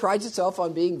Singapore prides itself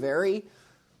on being very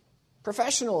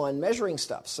professional and measuring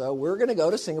stuff. So we're going to go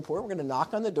to Singapore. We're going to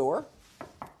knock on the door.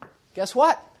 Guess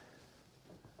what?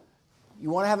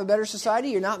 You want to have a better society?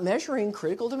 You're not measuring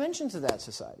critical dimensions of that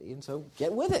society. And so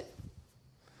get with it.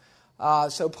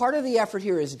 So part of the effort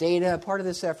here is data. Part of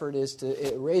this effort is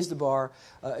to raise the bar,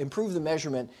 improve the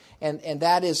measurement. And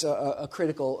that is a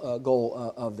critical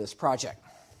goal of this project.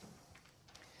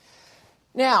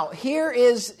 Now, here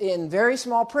is, in very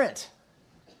small print,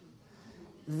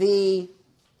 the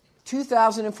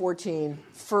 2014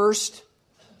 first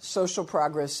Social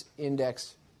Progress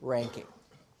Index ranking.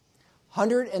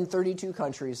 132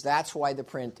 countries. That's why the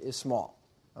print is small.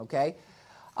 Okay?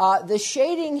 The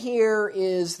shading here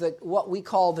is what we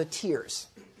call the tiers.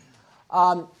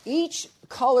 Each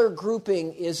color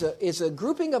grouping is a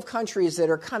grouping of countries that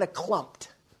are kind of clumped.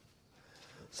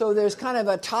 So there's kind of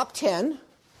a top 10.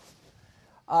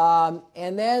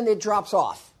 And then it drops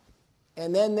off.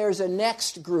 And then there's a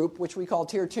next group, which we call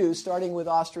Tier 2, starting with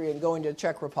Austria and going to the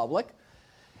Czech Republic,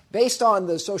 based on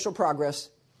the Social Progress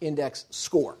Index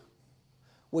score,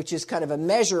 which is kind of a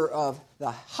measure of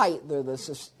the height,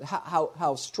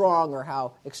 how strong or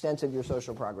how extensive your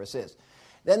social progress is.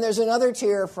 Then there's another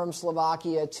tier from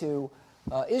Slovakia to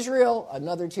Israel,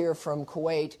 another tier from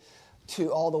Kuwait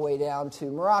to all the way down to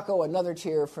Morocco, another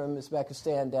tier from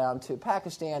Uzbekistan down to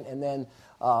Pakistan, and then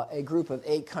a group of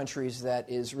 8 countries that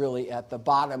is really at the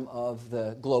bottom of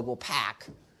the global pack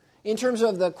in terms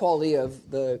of the quality of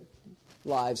the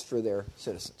lives for their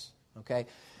citizens. Okay,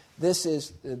 this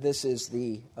is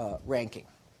the ranking.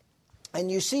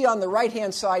 And you see on the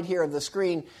right-hand side here of the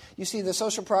screen, you see the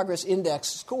Social Progress Index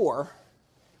score,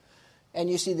 and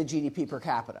you see the GDP per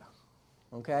capita.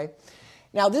 Okay?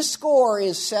 Now, this score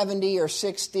is 70 or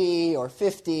 60 or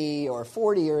 50 or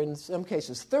 40 or in some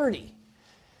cases 30.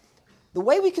 the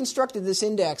way we constructed this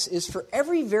index is for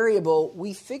every variable,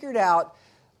 we figured out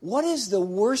what is the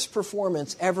worst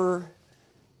performance ever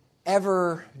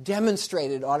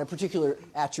demonstrated on a particular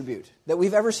attribute that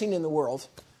we've ever seen in the world.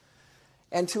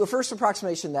 And to a first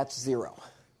approximation, that's 0.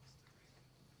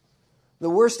 The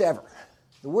worst ever.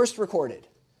 The worst recorded.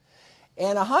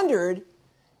 And 100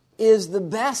 is the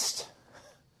best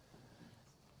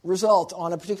result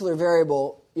on a particular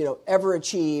variable, ever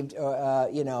achieved, with a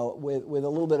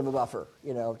little bit of a buffer,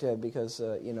 because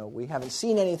we haven't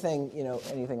seen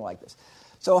anything like this.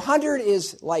 So 100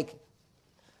 is like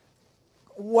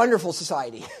wonderful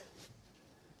society,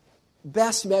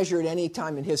 best measured any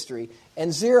time in history,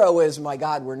 and 0 is, my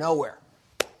God, we're nowhere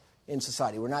in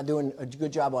society. We're not doing a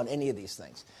good job on any of these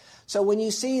things. So when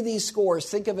you see these scores,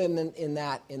 think of them in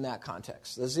that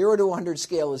context. The 0 to 100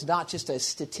 scale is not just a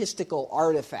statistical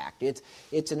artifact.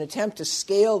 It's an attempt to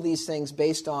scale these things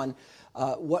based on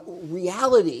what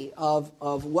reality of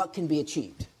what can be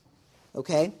achieved.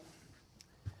 Okay?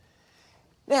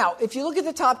 Now, if you look at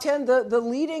the top 10, the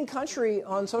leading country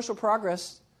on social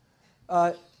progress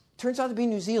turns out to be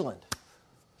New Zealand.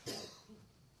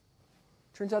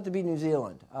 Turns out to be New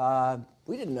Zealand.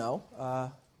 We didn't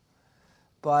know.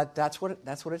 But that's what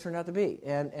it turned out to be.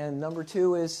 And number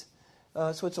 2 is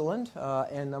Switzerland,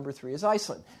 and number 3 is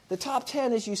Iceland. The top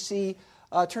 10, as you see,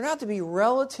 turn out to be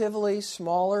relatively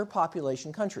smaller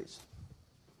population countries.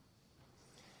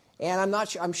 And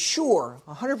I'm sure,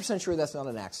 100% sure that's not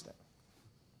an accident.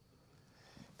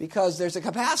 Because there's a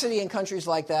capacity in countries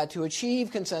like that to achieve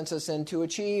consensus and to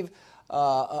achieve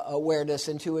awareness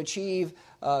and to achieve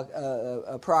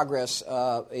progress,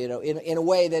 in a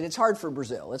way that it's hard for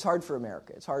Brazil, it's hard for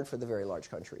America, it's hard for the very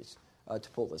large countries to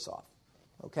pull this off.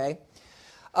 Okay.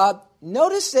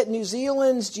 Notice that New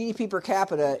Zealand's GDP per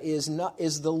capita is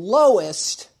the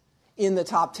lowest in the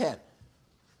top 10.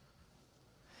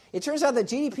 It turns out that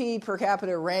GDP per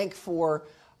capita rank for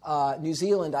New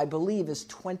Zealand, I believe, is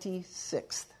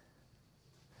 26th.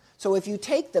 So if you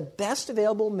take the best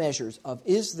available measures of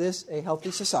is this a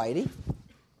healthy society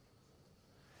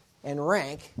and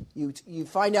rank, you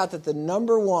find out that the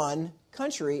number 1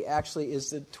 country actually is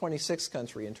the 26th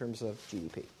country in terms of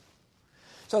GDP.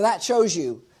 So that shows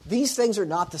you these things are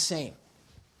not the same.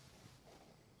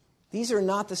 These are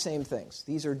not the same things.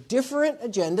 These are different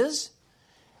agendas.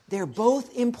 They're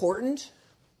both important.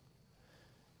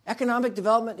 Economic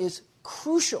development is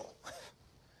crucial.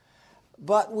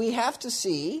 But we have to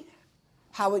see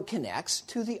how it connects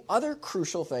to the other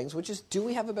crucial things, which is, do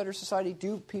we have a better society?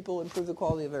 Do people improve the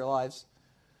quality of their lives?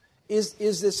 Is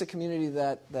this a community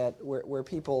where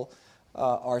people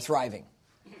are thriving?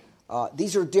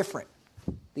 These are different.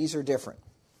 These are different.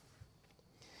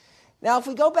 Now, if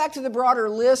we go back to the broader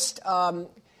list, and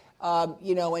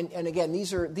again,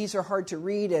 these are hard to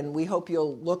read, and we hope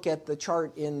you'll look at the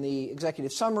chart in the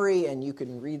executive summary, and you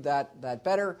can read that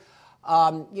better.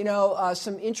 Some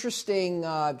interesting,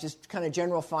 just kind of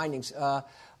general findings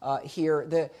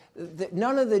here.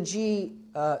 None of the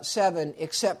G7,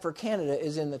 except for Canada,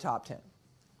 is in the top 10.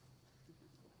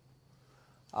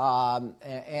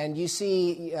 And you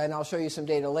see, and I'll show you some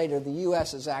data later, the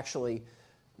U.S. is actually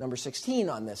number 16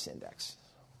 on this index.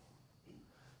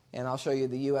 And I'll show you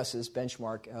the U.S.'s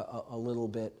benchmark a little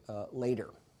bit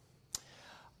later.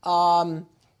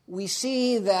 We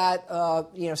see that,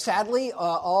 sadly,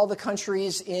 all the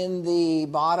countries in the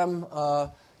bottom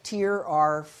tier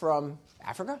are from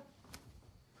Africa.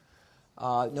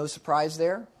 No surprise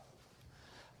there.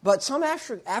 But some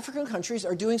African countries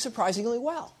are doing surprisingly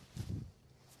well.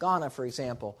 Ghana, for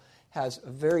example, has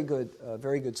very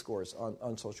good scores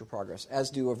on social progress,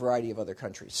 as do a variety of other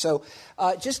countries. So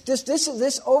just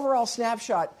this overall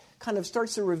snapshot kind of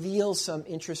starts to reveal some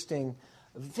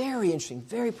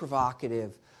very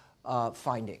provocative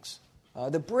findings.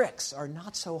 The BRICS are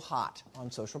not so hot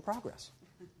on social progress.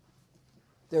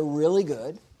 They're really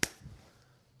good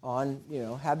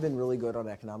have been really good on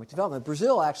economic development.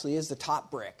 Brazil actually is the top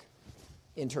BRIC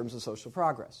in terms of social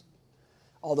progress.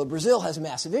 Although Brazil has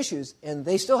massive issues, and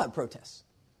they still have protests.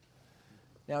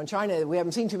 Now, in China, we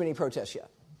haven't seen too many protests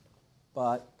yet.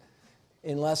 But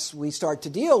unless we start to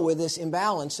deal with this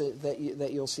imbalance that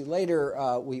you'll see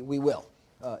later, we will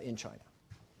in China.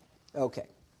 Okay.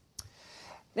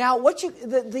 Now,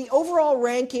 the overall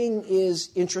ranking is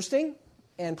interesting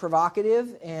and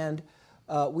provocative, and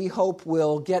we hope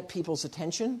will get people's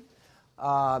attention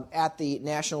at the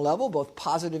national level, both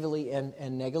positively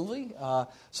and negatively.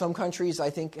 Some countries, I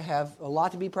think, have a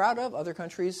lot to be proud of. Other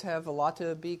countries have a lot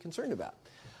to be concerned about.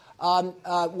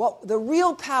 The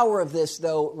real power of this,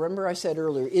 though, remember I said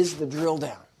earlier, is the drill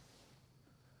down,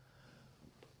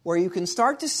 where you can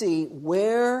start to see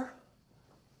where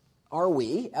are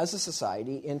we, as a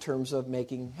society, in terms of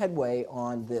making headway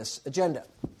on this agenda?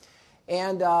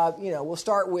 And we'll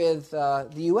start with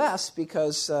the U.S.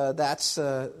 because that's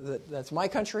my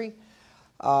country,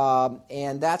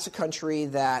 and that's a country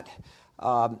that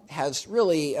has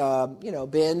really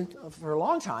been for a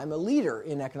long time a leader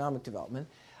in economic development.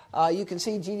 You can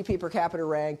see GDP per capita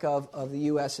rank of the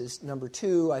U.S. is number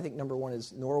 2. I think number 1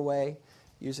 is Norway,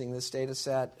 using this data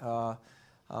set. They got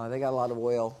a lot of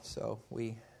oil, so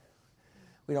we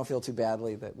don't feel too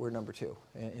badly that we're number 2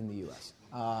 in the U.S.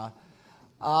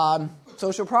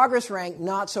 Social progress rank,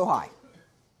 not so high.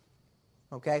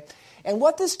 Okay? And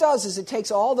what this does is it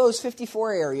takes all those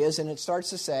 54 areas and it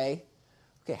starts to say,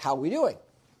 okay, how are we doing?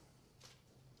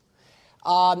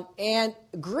 And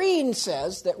green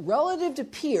says that relative to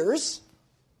peer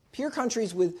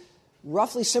countries with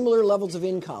roughly similar levels of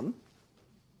income,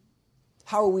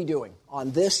 how are we doing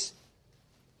on this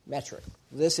metric,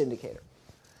 this indicator?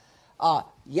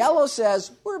 Yellow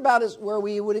says we're about as where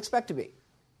we would expect to be,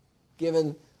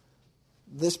 given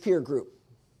this peer group.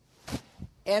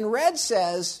 And red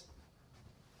says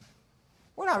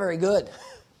we're not very good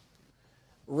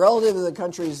relative to the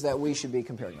countries that we should be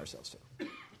comparing ourselves to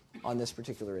on this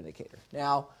particular indicator.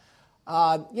 Now,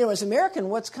 as an American,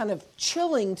 what's kind of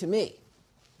chilling to me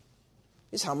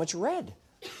is how much red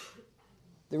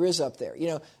there is up there.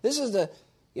 This is the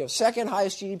second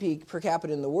highest GDP per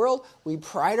capita in the world. We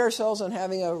pride ourselves on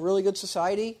having a really good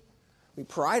society. We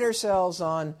pride ourselves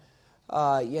on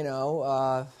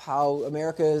how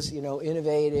America has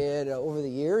innovated over the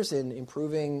years in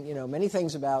improving many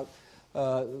things about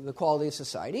the quality of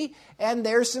society. And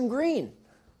there's some green.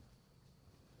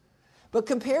 But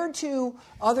compared to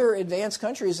other advanced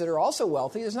countries that are also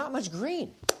wealthy, there's not much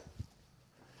green.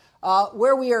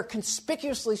 Where we are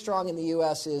conspicuously strong in the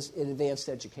U.S. is in advanced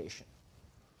education.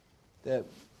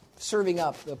 Serving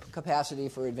up the capacity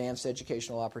for advanced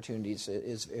educational opportunities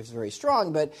is very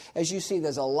strong, but as you see,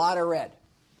 there's a lot of red.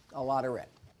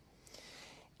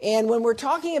 And when we're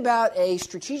talking about a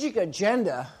strategic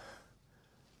agenda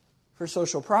for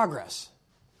social progress,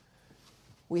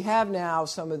 we have now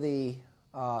some of the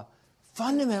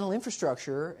fundamental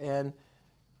infrastructure and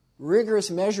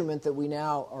rigorous measurement that we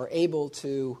now are able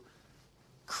to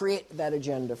create that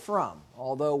agenda from.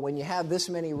 Although when you have this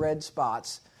many red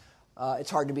spots,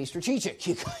 it's hard to be strategic.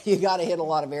 You got to hit a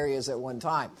lot of areas at one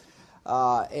time,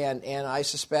 and I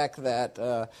suspect that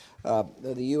the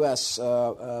U.S.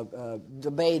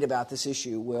 debate about this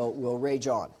issue will rage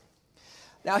on.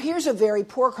 Now, here's a very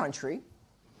poor country.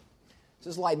 This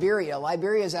is Liberia.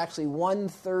 Liberia is actually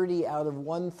 130 out of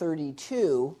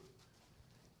 132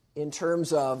 in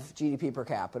terms of GDP per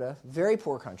capita. Very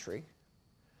poor country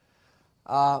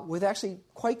with actually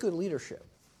quite good leadership.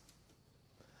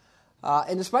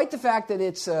 And despite the fact that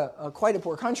it's quite a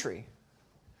poor country,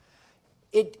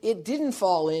 it didn't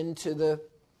fall into the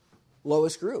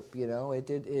lowest group. And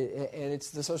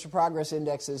it's the social progress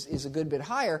index is a good bit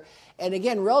higher. And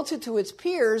again, relative to its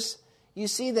peers, you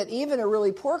see that even a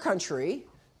really poor country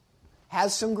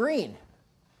has some green,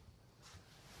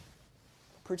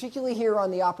 particularly here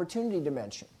on the opportunity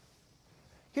dimension.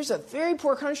 Here's a very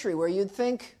poor country where you'd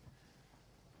think,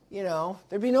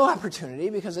 there'd be no opportunity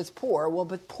because it's poor. Well,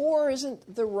 but poor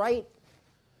isn't the right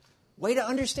way to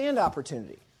understand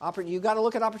opportunity. You've got to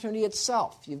look at opportunity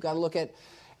itself. You've got to look at,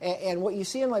 and what you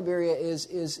see in Liberia is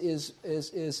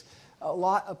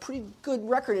a pretty good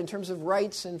record in terms of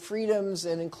rights and freedoms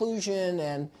and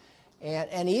inclusion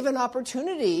and even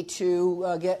opportunity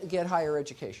to get higher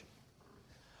education.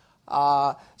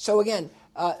 So again,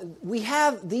 we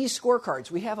have these scorecards.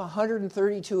 We have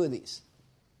 132 of these.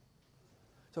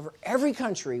 So for every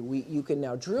country, you can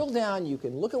now drill down. You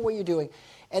can look at what you're doing,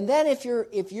 and then if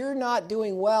you're not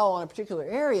doing well on a particular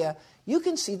area, you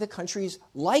can see the countries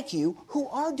like you who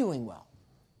are doing well,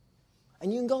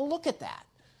 and you can go look at that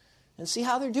and see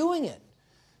how they're doing it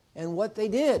and what they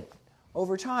did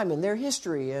over time and their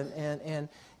history and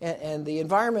the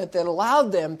environment that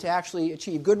allowed them to actually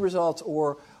achieve good results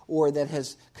or that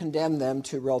has condemned them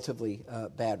to relatively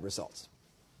bad results.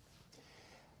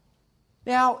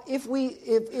 Now, if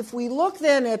we look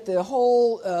then at the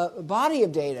whole body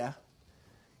of data,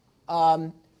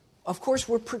 of course,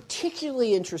 we're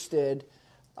particularly interested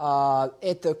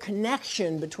at the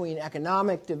connection between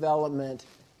economic development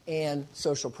and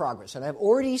social progress. And I've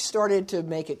already started to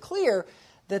make it clear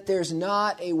that there's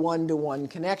not a one-to-one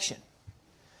connection.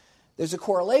 There's a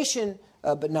correlation,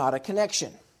 but not a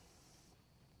connection.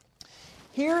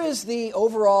 Here is the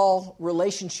overall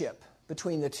relationship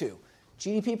between the two.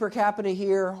 GDP per capita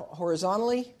here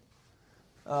horizontally,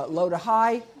 low to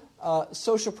high,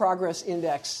 social progress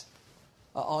index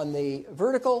on the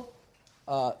vertical,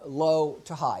 low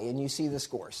to high, and you see the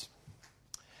scores.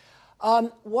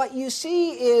 What you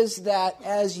see is that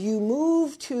as you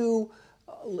move to,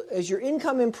 as your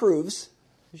income improves,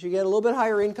 as you get a little bit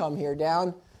higher income here,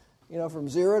 down, from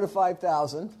 0 to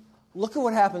 5,000, look at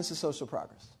what happens to social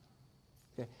progress.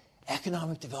 Okay?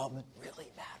 Economic development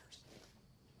really matters.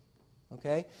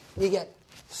 Okay? You get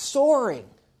soaring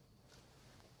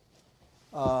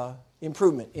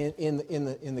improvement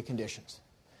in the conditions.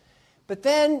 But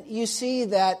then you see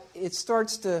that it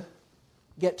starts to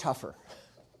get tougher.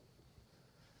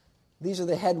 These are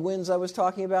the headwinds I was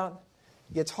talking about.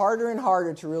 It gets harder and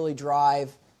harder to really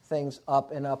drive things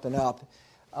up and up and up,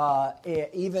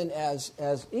 even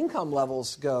as income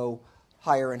levels go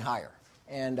higher and higher.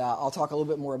 And I'll talk a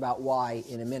little bit more about why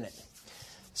in a minute.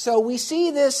 So we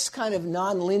see this kind of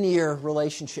nonlinear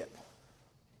relationship.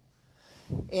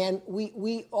 And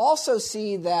we also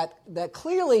see that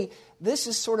clearly this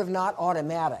is sort of not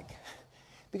automatic.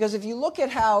 Because if you look at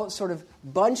how sort of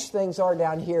bunched things are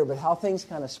down here, but how things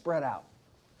kind of spread out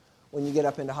when you get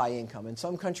up into high income. In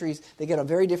some countries, they get a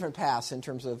very different path in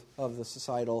terms of the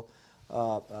societal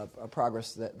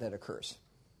progress that occurs.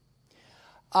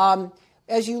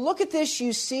 As you look at this,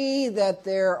 you see that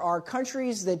there are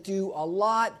countries that do a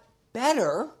lot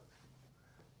better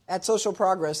at social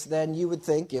progress than you would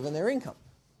think given their income.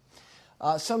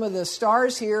 Some of the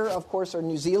stars here, of course, are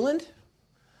New Zealand.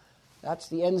 That's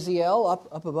the NZL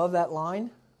up above that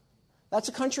line. That's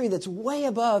a country that's way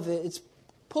above, it's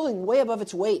pulling way above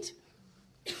its weight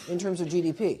in terms of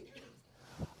GDP.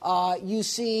 You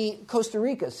see Costa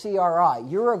Rica, CRI,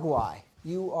 Uruguay,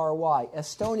 URY,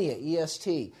 Estonia,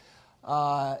 EST.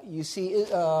 You see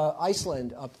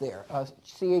Iceland up there.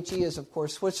 CHE is, of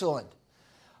course, Switzerland.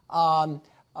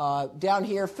 Down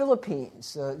here,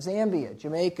 Philippines, Zambia,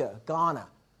 Jamaica, Ghana.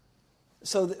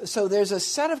 So there's a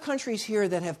set of countries here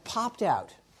that have popped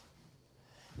out,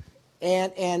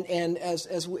 and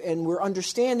we're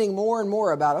understanding more and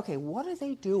more about, okay, what are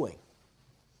they doing?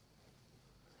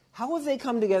 How have they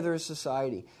come together as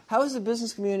society? How has the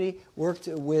business community worked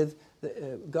with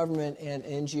the government and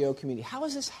NGO community? How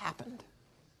has this happened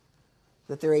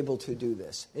that they're able to do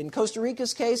this? In Costa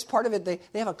Rica's case, part of it, they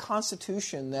have a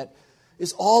constitution that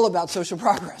is all about social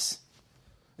progress.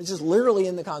 It's just literally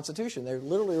in the Constitution. They're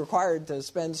literally required to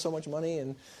spend so much money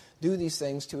and do these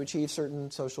things to achieve certain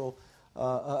social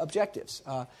objectives.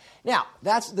 Now,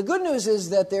 the good news is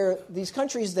that there are these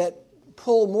countries that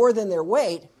pull more than their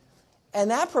weight, and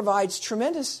that provides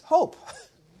tremendous hope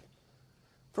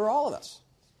for all of us.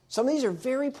 Some of these are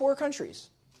very poor countries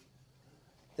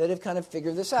that have kind of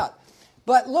figured this out.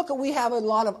 But look, we have a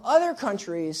lot of other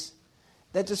countries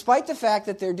that, despite the fact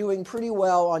that they're doing pretty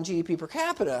well on GDP per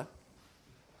capita,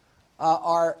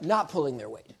 are not pulling their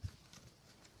weight.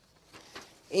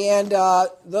 And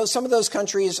some of those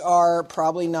countries are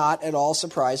probably not at all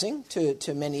surprising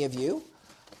to many of you.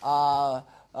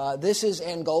 This is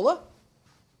Angola.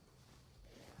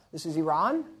 This is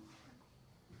Iran,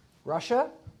 Russia,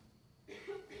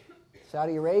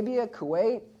 Saudi Arabia,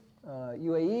 Kuwait,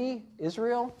 UAE,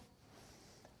 Israel.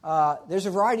 There's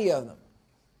a variety of them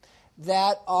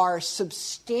that are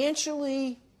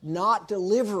substantially not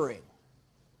delivering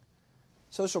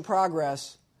social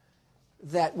progress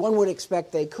that one would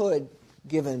expect they could,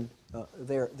 given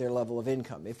their level of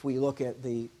income, if we look at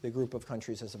the group of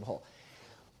countries as a whole.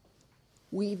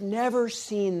 We've never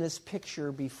seen this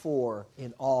picture before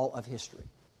in all of history.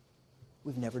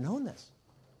 We've never known this.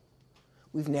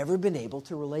 We've never been able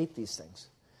to relate these things,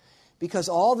 because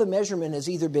all the measurement has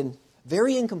either been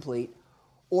very incomplete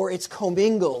or it's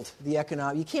commingled the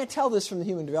economic. You can't tell this from the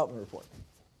Human Development Report,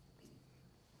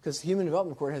 because the Human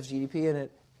Development Report has GDP in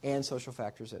it and social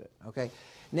factors in it. Okay,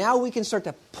 now we can start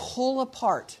to pull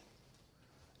apart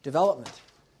development,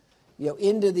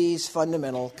 into these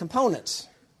fundamental components.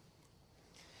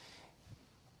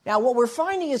 Now, what we're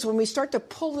finding is when we start to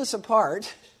pull this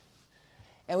apart,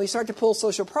 and we start to pull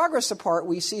social progress apart,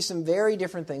 we see some very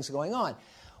different things going on.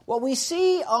 What we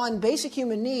see on basic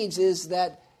human needs is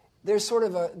that there's sort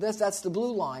of that's the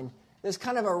blue line. There's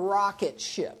kind of a rocket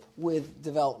ship with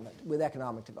development, with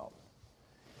economic development.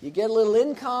 You get a little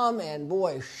income, and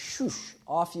boy, shoosh,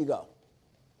 off you go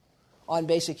on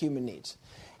basic human needs.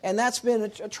 And that's been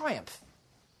a triumph.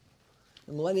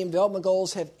 The Millennium Development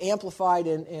Goals have amplified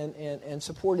and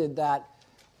supported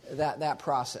that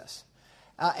process.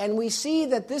 And we see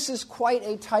that this is quite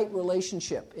a tight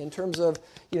relationship in terms of,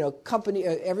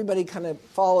 everybody kind of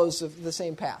follows the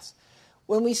same path.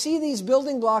 When we see these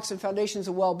building blocks and foundations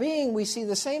of well-being, we see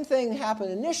the same thing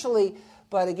happen initially,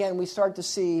 but again, we start to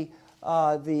see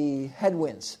the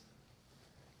headwinds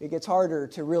it gets harder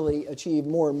to really achieve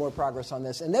more and more progress on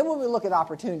this. And then when we look at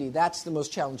opportunity, that's the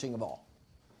most challenging of all.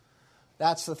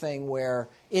 That's the thing where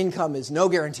income is no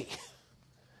guarantee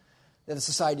that a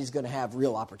society is going to have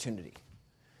real opportunity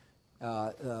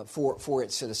for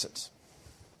its citizens.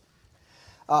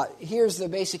 Here's the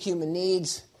basic human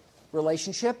needs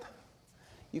relationship.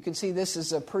 You can see this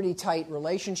is a pretty tight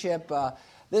relationship.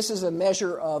 This is a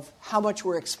measure of how much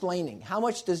we're explaining. How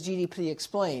much does GDP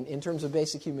explain in terms of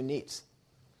basic human needs?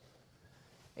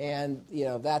 And,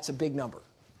 that's a big number.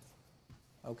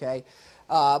 Okay?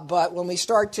 But when we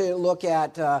start to look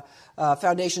at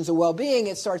foundations of well-being,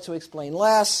 it starts to explain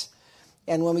less.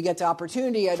 And when we get to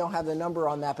opportunity, I don't have the number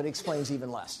on that, but it explains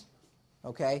even less.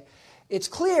 Okay? It's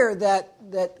clear that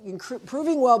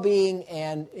improving well-being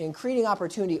and creating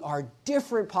opportunity are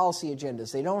different policy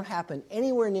agendas. They don't happen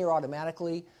anywhere near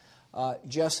automatically,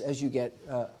 just as you get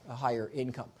a higher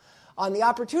income. On the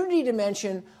opportunity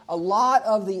dimension, a lot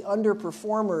of the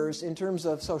underperformers in terms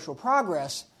of social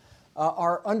progress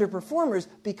are underperformers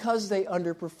because they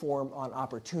underperform on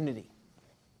opportunity.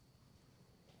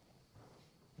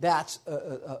 That's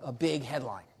a big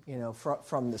headline,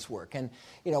 from this work. And,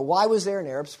 why was there an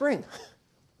Arab Spring?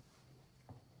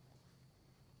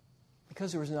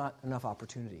 Because there was not enough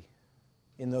opportunity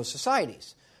in those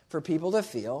societies for people to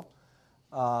feel.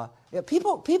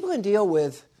 People can deal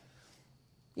with,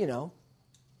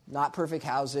 not perfect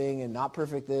housing and not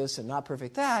perfect this and not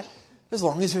perfect that, as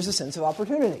long as there's a sense of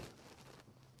opportunity.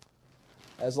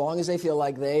 As long as they feel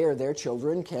like they or their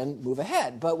children can move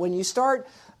ahead. But when you start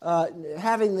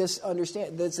having this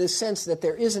sense that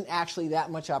there isn't actually that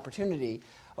much opportunity,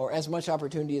 or as much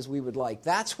opportunity as we would like,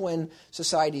 that's when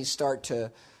societies start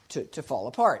to fall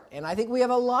apart. And I think we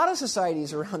have a lot of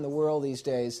societies around the world these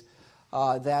days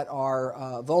that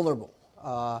are vulnerable.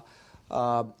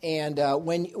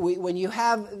 When you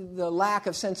have the lack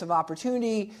of sense of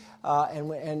opportunity,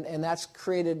 and that's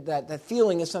created, that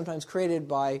feeling is sometimes created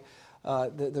by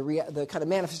the kind of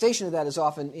manifestation of that is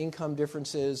often income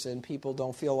differences, and people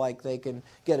don't feel like they can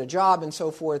get a job and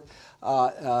so forth.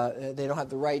 They don't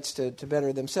have the rights to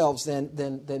better themselves.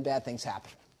 Then bad things happen.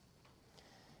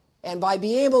 And by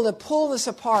being able to pull this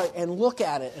apart and look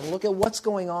at it and look at what's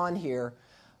going on here,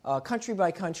 country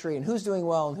by country, and who's doing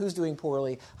well and who's doing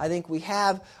poorly, I think we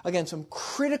have, again, some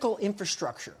critical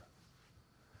infrastructure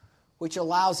which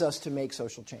allows us to make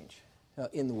social change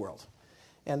in the world.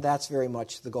 And that's very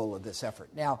much the goal of this effort.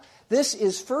 Now, this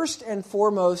is first and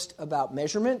foremost about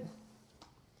measurement.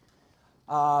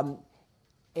 And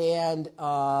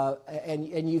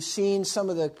you've seen some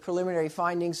of the preliminary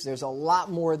findings. There's a lot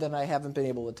more that I haven't been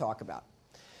able to talk about.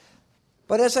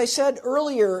 But as I said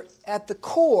earlier, at the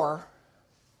core,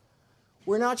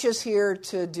 we're not just here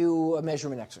to do a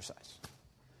measurement exercise.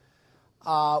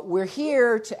 We're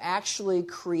here to actually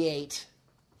create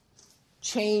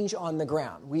change on the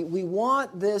ground. We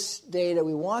want this data,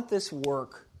 we want this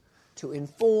work to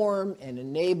inform and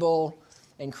enable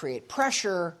and create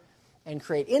pressure and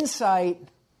create insight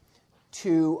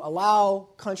to allow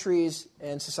countries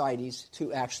and societies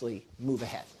to actually move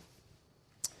ahead.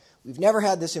 We've never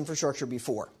had this infrastructure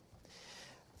before.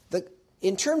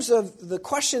 In terms of the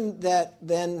question that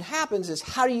then happens is,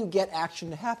 how do you get action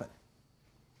to happen?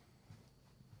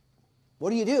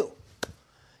 What do you do?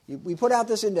 We put out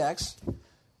this index.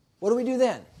 What do we do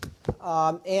then?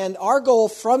 And our goal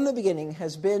from the beginning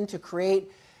has been to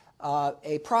create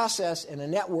a process and a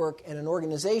network and an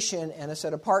organization and a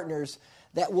set of partners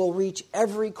that will reach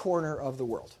every corner of the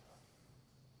world.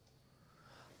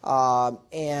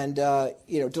 Deloitte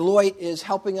is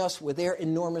helping us with their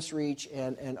enormous reach,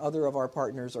 and other of our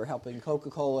partners are helping.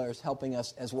 Coca-Cola is helping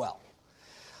us as well.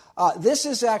 This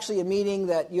is actually a meeting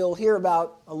that you'll hear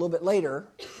about a little bit later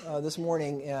this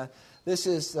morning. This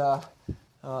is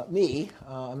me,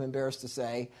 I'm embarrassed to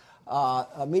say,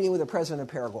 a meeting with the president of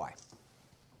Paraguay.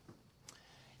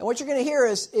 And what you're going to hear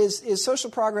is Social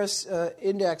Progress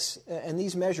Index and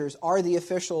these measures are the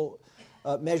official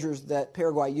measures that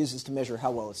Paraguay uses to measure how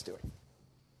well it's doing.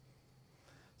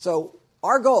 So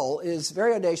our goal is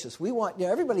very audacious. We want,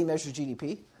 everybody measures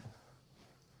GDP.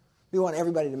 We want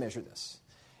everybody to measure this.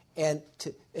 And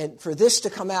for this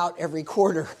to come out every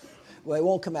quarter, well, it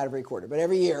won't come out every quarter, but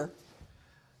every year,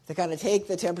 to kind of take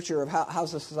the temperature of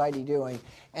how's the society doing,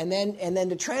 and then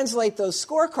to translate those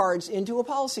scorecards into a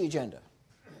policy agenda.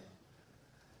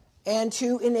 And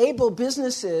to enable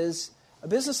business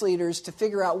leaders to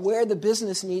figure out where the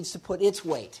business needs to put its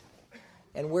weight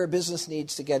and where business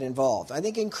needs to get involved. I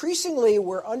think increasingly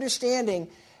we're understanding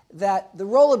that the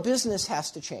role of business has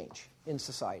to change in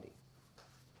society.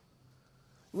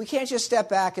 We can't just step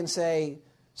back and say,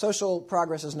 social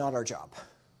progress is not our job.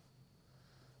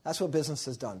 That's what business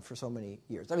has done for so many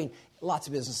years. I mean, lots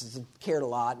of businesses have cared a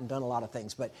lot and done a lot of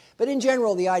things, but in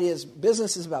general, the idea is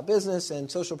business is about business and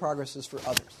social progress is for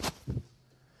others.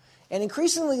 And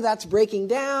increasingly, that's breaking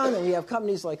down, and we have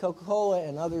companies like Coca-Cola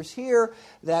and others here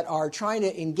that are trying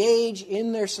to engage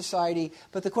in their society.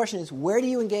 But the question is, where do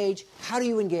you engage? How do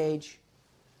you engage?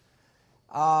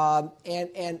 And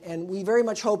we very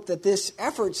much hope that this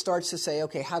effort starts to say,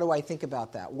 okay, how do I think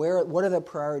about that? What are the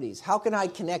priorities? How can I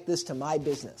connect this to my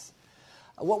business?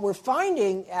 What we're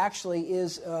finding, actually,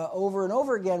 is over and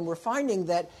over again, we're finding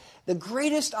that the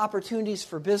greatest opportunities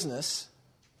for business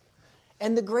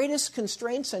and the greatest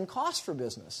constraints and costs for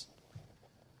business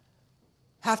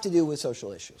have to do with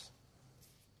social issues.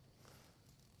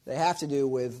 They have to do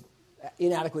with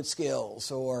inadequate skills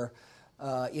or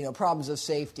problems of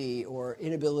safety or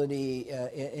inability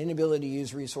to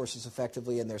use resources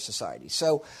effectively in their society.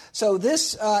 So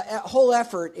this whole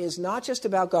effort is not just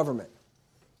about government.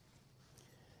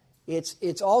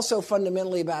 It's also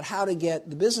fundamentally about how to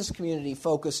get the business community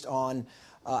focused on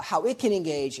how it can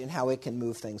engage and how it can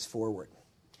move things forward.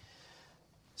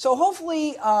 So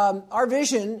hopefully our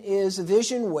vision is a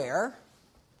vision where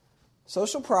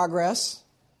social progress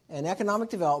and economic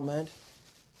development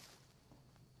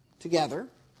together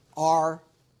are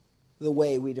the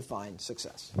way we define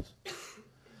success.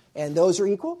 And those are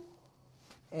equal,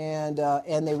 and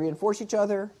they reinforce each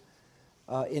other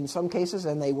in some cases,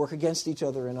 and they work against each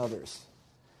other in others.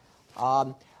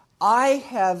 I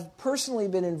have personally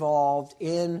been involved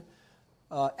in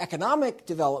economic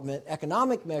development,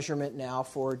 economic measurement now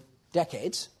for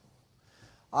decades.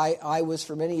 I was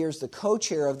for many years the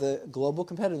co-chair of the Global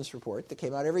Competitiveness Report that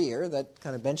came out every year that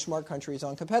kind of benchmarked countries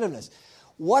on competitiveness.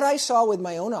 What I saw with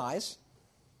my own eyes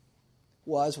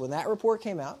was when that report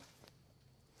came out,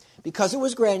 because it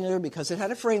was granular, because it had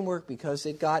a framework, because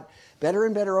it got better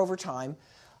and better over time,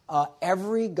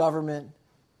 every government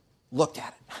looked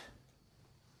at it.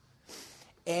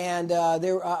 And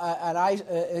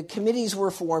committees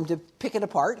were formed to pick it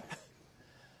apart,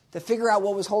 to figure out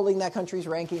what was holding that country's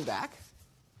ranking back.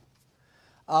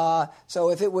 So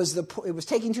if it was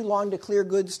taking too long to clear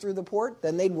goods through the port,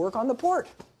 then they'd work on the port.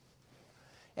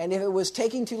 And if it was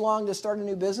taking too long to start a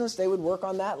new business, they would work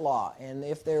on that law. And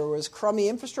if there was crummy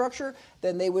infrastructure,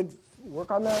 then they would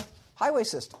work on the highway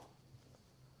system.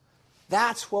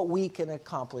 That's what we can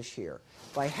accomplish here.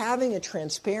 By having a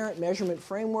transparent measurement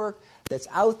framework that's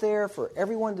out there for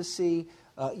everyone to see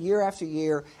year after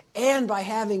year, and by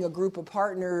having a group of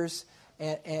partners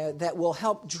that will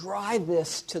help drive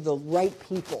this to the right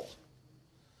people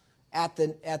at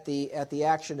the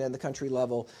action and the country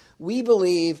level, we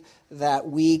believe that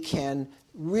we can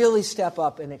really step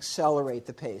up and accelerate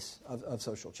the pace of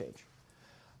social change.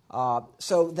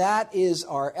 So that is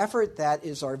our effort, that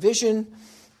is our vision,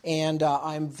 and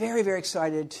I'm very, very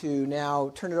excited to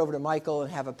now turn it over to Michael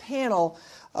and have a panel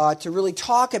to really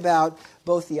talk about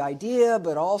both the idea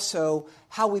but also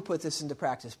how we put this into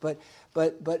practice. But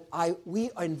we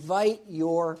invite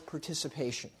your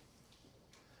participation.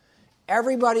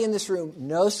 Everybody in this room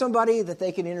knows somebody that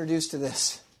they can introduce to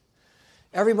this.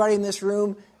 Everybody in this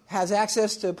room has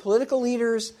access to political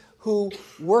leaders who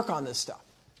work on this stuff.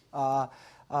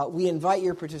 We invite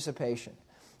your participation.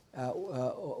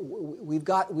 We've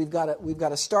got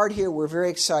to start here. We're very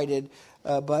excited,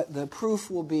 but the proof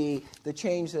will be the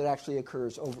change that actually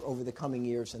occurs over the coming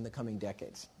years and the coming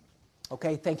decades.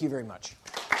 Okay, thank you very much.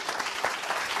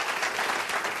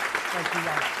 Thank you,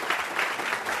 Mike.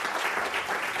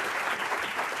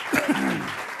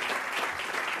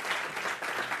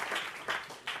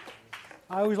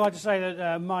 I always like to say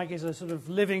that Mike is a sort of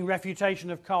living refutation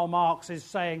of Karl Marx's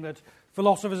saying that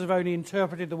philosophers have only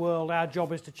interpreted the world, our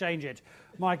job is to change it.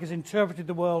 Mike has interpreted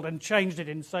the world and changed it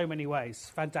in so many ways.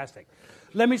 Fantastic.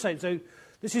 Let me say, so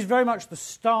this is very much the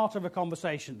start of a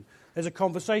conversation. There's a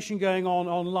conversation going on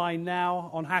online now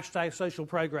on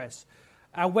 #SocialProgress.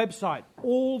 Our website,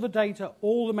 all the data,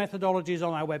 all the methodologies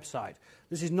on our website.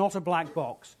 This is not a black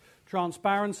box.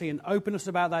 Transparency and openness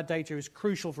about that data is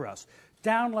crucial for us.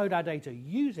 Download our data,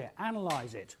 use it,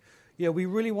 analyze it. We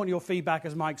really want your feedback,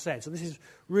 as Mike said. So this is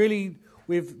really,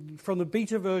 from the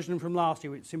beta version from last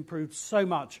year, it's improved so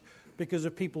much because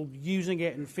of people using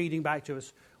it and feeding back to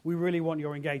us. We really want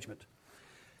your engagement.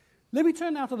 Let me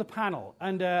turn now to the panel.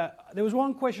 And there was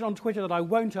one question on Twitter that I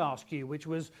won't ask you, which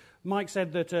was, Mike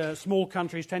said that small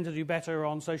countries tend to do better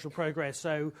on social progress,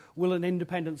 so will an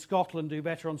independent Scotland do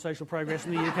better on social progress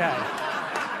in the UK?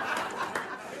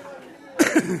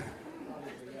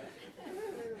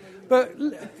 But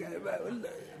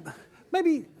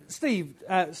maybe Steve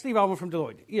Almond from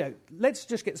Deloitte, let's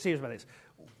just get serious about this.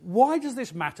 Why does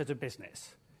this matter to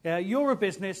business? You're a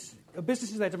business. A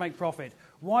business is there to make profit.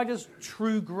 Why does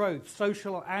true growth,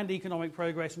 social and economic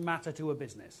progress, matter to a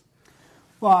business?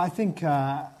 Well, I think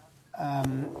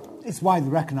it's widely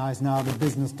recognised now that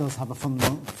business does have a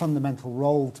fundamental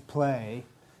role to play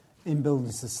in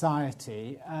building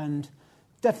society, and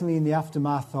definitely in the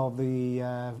aftermath of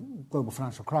the global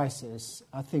financial crisis,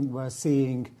 I think we're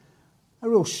seeing a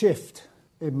real shift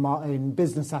in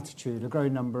business attitude. A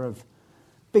growing number of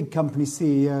big company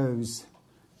CEOs,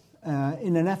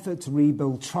 in an effort to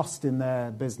rebuild trust in their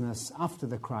business after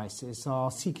the crisis, are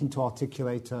seeking to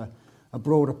articulate a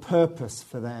broader purpose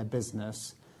for their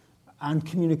business and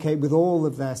communicate with all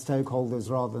of their stakeholders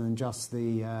rather than just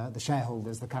the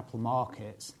shareholders, the capital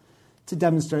markets, to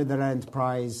demonstrate that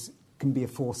enterprise can be a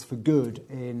force for good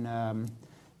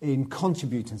in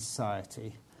contributing to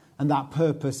society. And that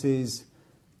purpose is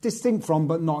distinct from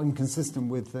but not inconsistent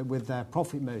with their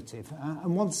profit motive.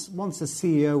 And once a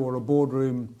CEO or a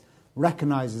boardroom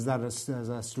recognises that as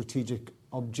a strategic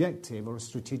objective or a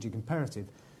strategic imperative,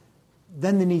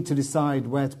 then they need to decide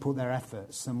where to put their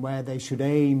efforts and where they should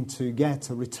aim to get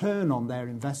a return on their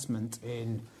investment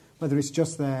in, whether it's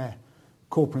just their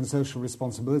corporate and social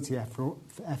responsibility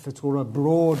effort or a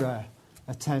broader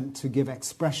attempt to give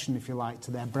expression, if you like,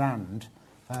 to their brand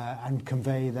and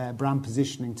convey their brand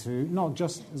positioning to not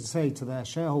just, as I say, to their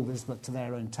shareholders, but to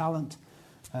their own talent,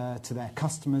 to their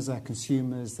customers, their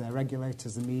consumers, their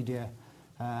regulators, the media,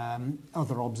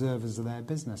 other observers of their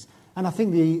business. And I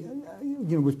think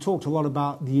we've talked a lot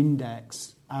about the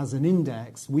index as an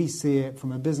index. We see it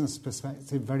from a business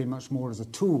perspective very much more as a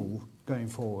tool going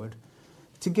forward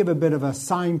to give a bit of a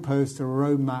signpost or a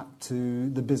roadmap to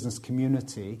the business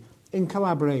community in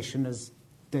collaboration, as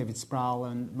David Sproul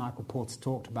and Michael Porter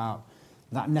talked about,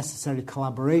 that necessary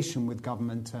collaboration with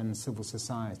government and civil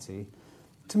society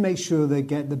to make sure they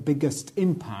get the biggest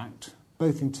impact,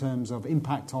 both in terms of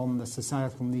impact on the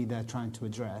societal need they're trying to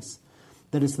address,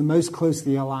 that is the most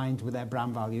closely aligned with their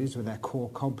brand values, with their core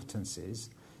competencies,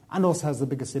 and also has the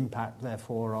biggest impact,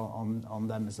 therefore, on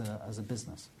them as a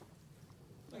business.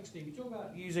 Thanks, Steve. You talk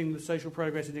about using the Social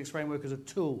Progress Index framework as a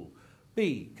tool.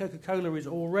 Coca-Cola is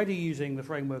already using the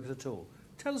framework as a tool.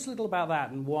 Tell us a little about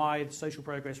that and why the Social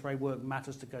Progress framework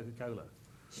matters to Coca-Cola.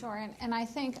 Sure, and I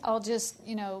think I'll just,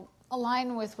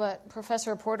 align with what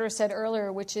Professor Porter said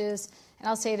earlier, which is, and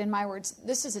I'll say it in my words,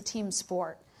 this is a team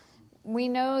sport. We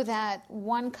know that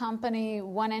one company,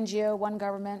 one NGO, one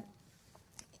government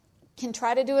can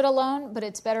try to do it alone, but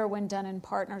it's better when done in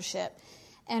partnership.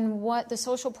 And what the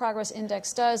Social Progress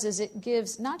Index does is it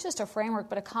gives not just a framework,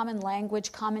 but a common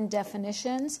language, common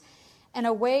definitions, and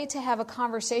a way to have a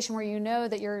conversation where you know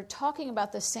that you're talking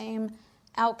about the same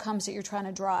outcomes that you're trying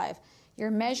to drive. You're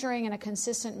measuring in a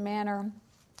consistent manner,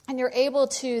 and you're able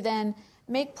to then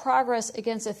make progress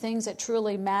against the things that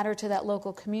truly matter to that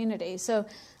local community. So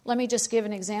let me just give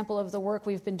an example of the work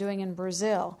we've been doing in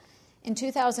Brazil. In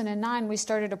 2009, we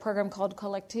started a program called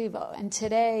Colectivo, and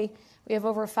today we have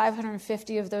over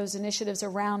 550 of those initiatives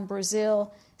around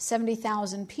Brazil,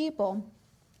 70,000 people.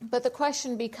 But the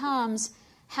question becomes,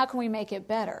 how can we make it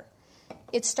better?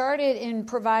 It started in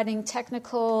providing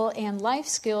technical and life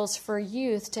skills for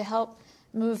youth to help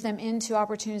move them into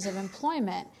opportunities of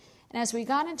employment. And as we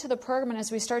got into the program and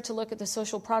as we start to look at the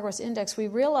Social Progress Index, we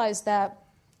realized that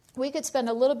we could spend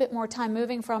a little bit more time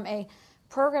moving from a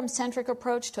program-centric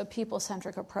approach to a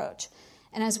people-centric approach.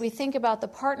 And as we think about the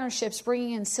partnerships,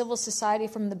 bringing in civil society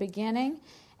from the beginning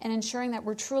and ensuring that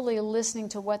we're truly listening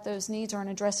to what those needs are and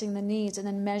addressing the needs and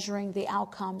then measuring the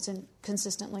outcomes and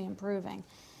consistently improving.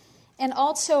 And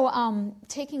also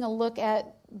taking a look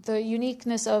at the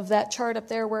uniqueness of that chart up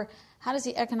there where how does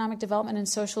the economic development and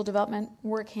social development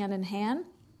work hand in hand?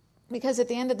 Because at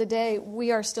the end of the day,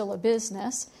 we are still a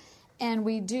business and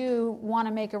we do want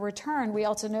to make a return. We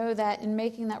also know that in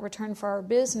making that return for our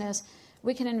business,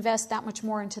 we can invest that much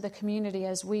more into the community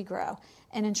as we grow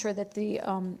and ensure that the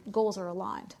goals are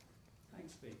aligned.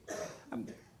 Thanks,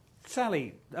 Pete.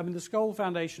 Sally, the Skoll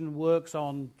Foundation works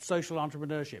on social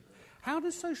entrepreneurship. How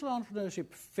does social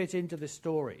entrepreneurship fit into this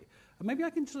story? And maybe I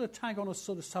can sort of tag on a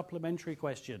sort of supplementary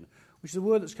question, which is a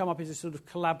word that's come up is a sort of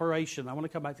collaboration. I want to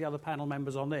come back to the other panel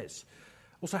members on this.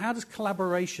 Also, how does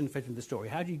collaboration fit into the story?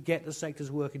 How do you get the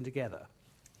sectors working together?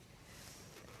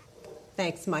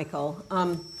 Thanks, Michael.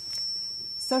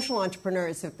 Social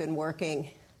entrepreneurs have been working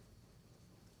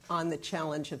on the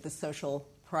challenge of the social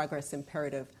progress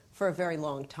imperative for a very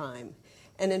long time.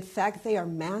 And in fact, they are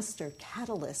master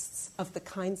catalysts of the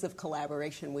kinds of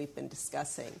collaboration we've been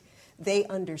discussing. They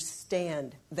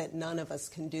understand that none of us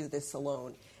can do this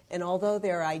alone. And although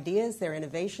their ideas, their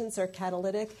innovations are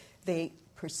catalytic, they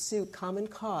pursue common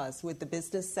cause with the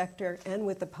business sector and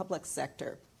with the public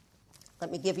sector.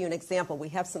 Let me give you an example. We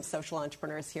have some social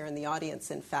entrepreneurs here in the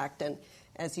audience, in fact, and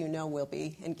as you know, we'll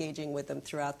be engaging with them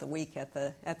throughout the week at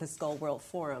the Skoll World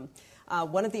Forum.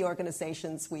 One of the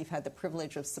organizations we've had the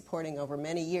privilege of supporting over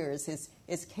many years is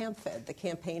CAMFED, the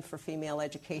Campaign for Female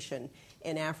Education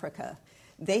in Africa.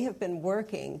 They have been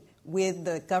working with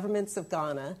the governments of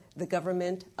Ghana, the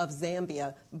government of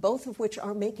Zambia, both of which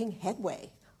are making headway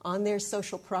on their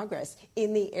social progress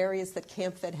in the areas that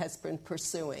CAMFED has been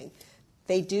pursuing.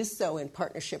 They do so in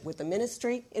partnership with the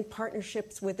ministry, in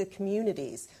partnerships with the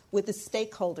communities, with the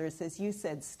stakeholders, as you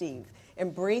said, Steve,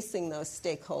 embracing those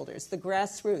stakeholders, the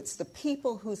grassroots, the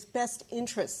people whose best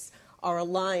interests are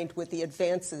aligned with the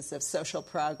advances of social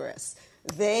progress.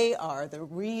 They are the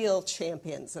real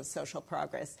champions of social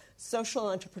progress. Social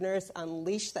entrepreneurs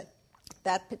unleash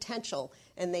that potential,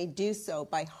 and they do so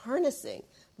by harnessing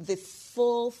the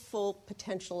full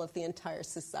potential of the entire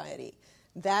society.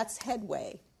 That's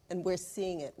headway, and we're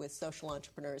seeing it with social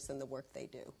entrepreneurs and the work they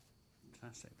do.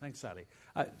 Fantastic. Thanks, Sally.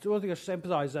 One thing I should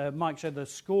emphasise, Mike showed the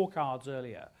scorecards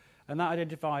earlier, and that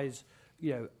identifies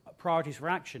priorities for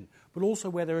action, but also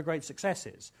where there are great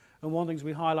successes. And one of the things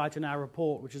we highlight in our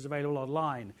report, which is available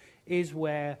online, is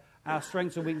where our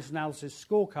strengths and weakness analysis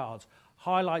scorecards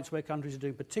highlights where countries are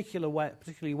doing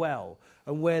particularly well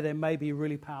and where there may be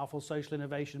really powerful social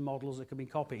innovation models that can be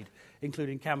copied,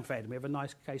 including CAMFED. We have a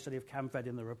nice case study of CAMFED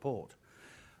in the report.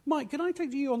 Mike, can I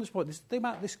take to you on this point, this thing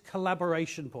about this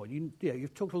collaboration point?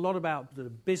 You've talked a lot about the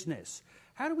business.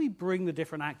 How do we bring the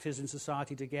different actors in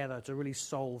society together to really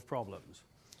solve problems?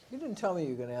 You didn't tell me you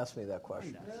were going to ask me that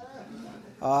question.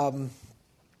 Well,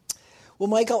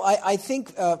 Michael, I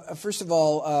think, first of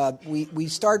all, we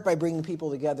start by bringing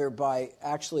people together by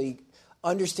actually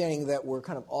understanding that we're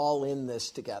kind of all in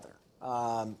this together.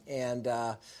 I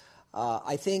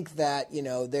think that,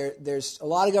 there's a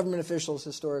lot of government officials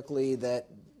historically that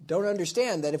don't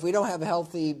understand that if we don't have a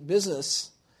healthy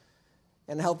business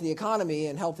and a healthy economy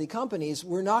and healthy companies,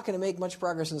 we're not going to make much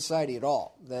progress in society at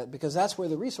all. Because that's where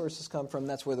the resources come from,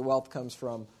 that's where the wealth comes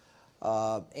from.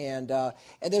 And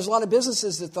there's a lot of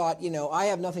businesses that thought, I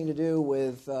have nothing to do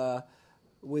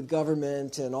with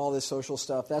government and all this social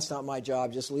stuff. That's not my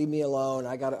job. Just leave me alone.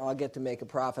 I'll get to make a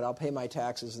profit. I'll pay my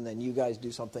taxes, and then you guys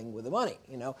do something with the money.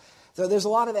 So there's a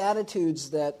lot of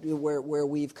attitudes that where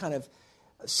we've kind of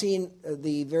seen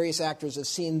the various actors have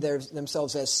seen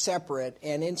themselves as separate,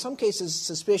 and in some cases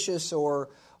suspicious or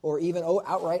even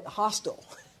outright hostile,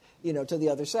 to the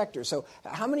other sector. So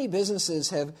how many businesses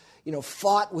have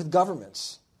fought with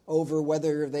governments over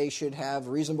whether they should have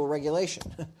reasonable regulation?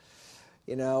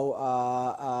 We've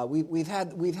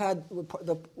had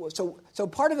so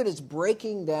part of it is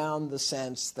breaking down the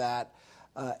sense that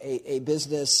a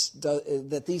business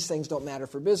that these things don't matter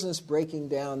for business, breaking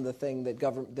down the thing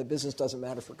that business doesn't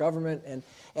matter for government, and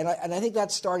I think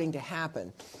that's starting to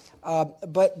happen.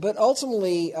 But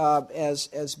ultimately,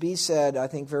 as Bea said, I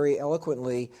think very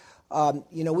eloquently,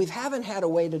 we haven't had a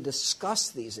way to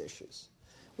discuss these issues.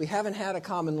 We haven't had a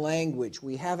common language.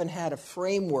 We haven't had a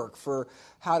framework for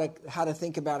how to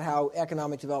think about how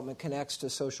economic development connects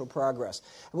to social progress.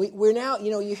 We're now,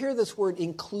 you hear this word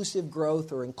inclusive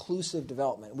growth or inclusive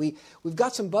development. We've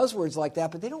got some buzzwords like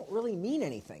that, but they don't really mean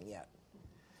anything yet.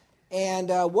 And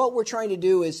what we're trying to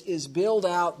do is build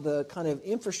out the kind of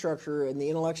infrastructure and the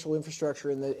intellectual infrastructure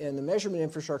and the measurement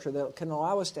infrastructure that can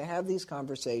allow us to have these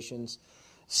conversations,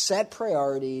 set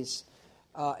priorities,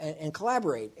 and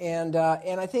collaborate. And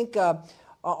I think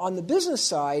on the business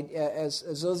side,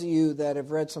 as those of you that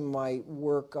have read some of my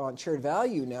work on shared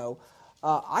value know,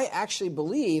 I actually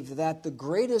believe that the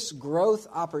greatest growth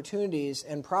opportunities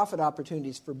and profit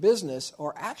opportunities for business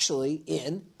are actually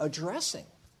in addressing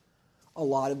a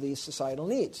lot of these societal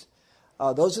needs.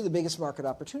 Those are the biggest market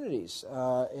opportunities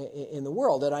in the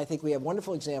world, and I think we have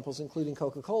wonderful examples, including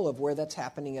Coca-Cola, of where that's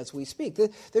happening as we speak.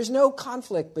 There's no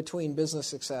conflict between business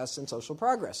success and social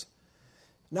progress,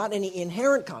 not any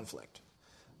inherent conflict.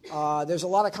 There's a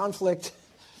lot of conflict,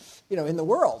 in the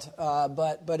world,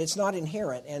 but it's not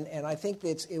inherent, and I think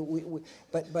that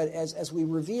but as we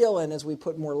reveal and as we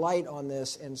put more light on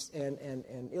this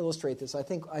and illustrate this, I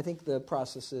think the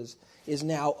process is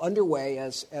now underway,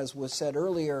 as was said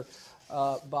earlier.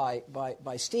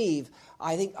 By Steve,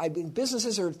 I think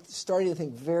businesses are starting to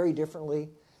think very differently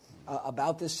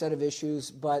about this set of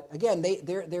issues. But again,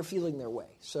 they're feeling their way.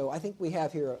 So I think we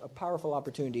have here a powerful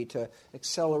opportunity to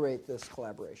accelerate this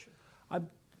collaboration.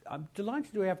 I'm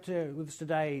delighted we have with us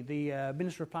today the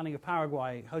Minister of Planning of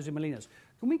Paraguay, Jose Molinas.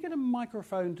 Can we get a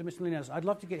microphone to Mr. Molinas? I'd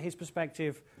love to get his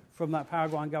perspective from that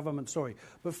Paraguayan government story.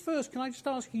 But first, can I just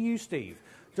ask you, Steve?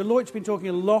 Deloitte's been talking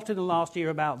a lot in the last year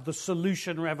about the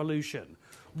solution revolution.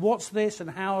 What's this, and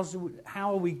how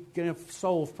are we going to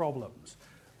solve problems?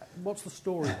 What's the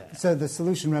story there? So the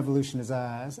solution revolution is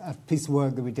a piece of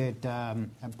work that we did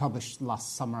and published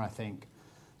last summer, I think.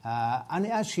 And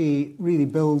it actually really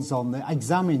builds on,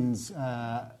 examines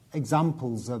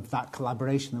examples of that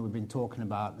collaboration that we've been talking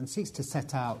about and seeks to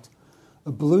set out a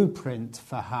blueprint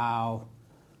for how,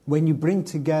 when you bring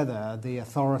together the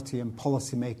authority and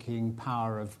policy-making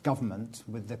power of government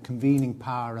with the convening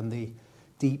power and the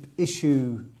deep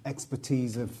issue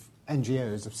expertise of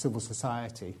NGOs, of civil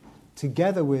society,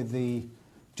 together with the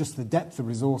depth of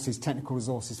resources, technical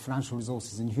resources, financial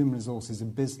resources, and human resources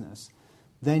of business,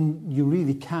 then you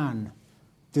really can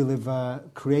deliver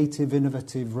creative,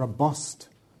 innovative, robust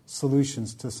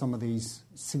solutions to some of these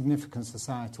significant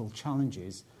societal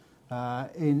challenges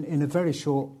in a very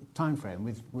short time frame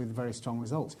with very strong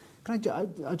results. I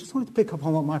just wanted to pick up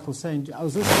on what Michael was saying. I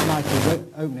was listening to Michael's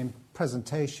opening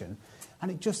presentation,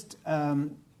 and it just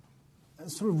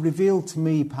sort of revealed to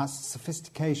me perhaps the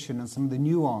sophistication and some of the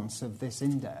nuance of this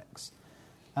index.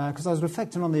 Because I was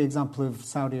reflecting on the example of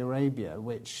Saudi Arabia,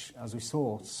 which, as we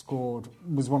saw,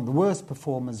 was one of the worst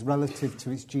performers relative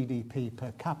to its GDP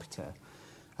per capita.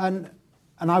 And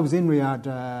I was in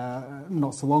Riyadh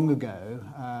not so long ago.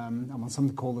 I'm on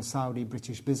something called the Saudi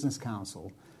British Business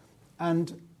Council.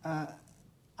 And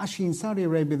actually in Saudi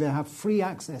Arabia they have free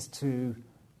access to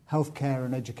healthcare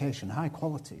and education, high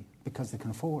quality, because they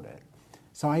can afford it.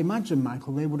 So I imagine,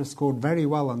 Michael, they would have scored very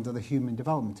well under the Human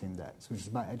Development Index, which is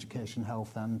about education,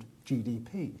 health and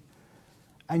GDP.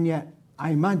 And yet, I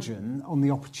imagine on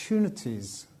the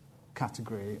opportunities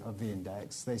category of the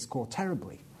index, they score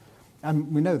terribly.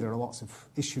 And we know there are lots of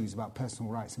issues about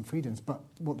personal rights and freedoms, but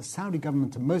what the Saudi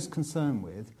government are most concerned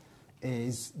with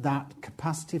is that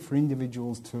capacity for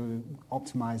individuals to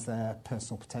optimize their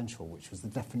personal potential, which was the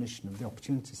definition of the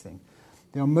opportunities thing.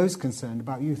 They are most concerned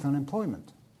about youth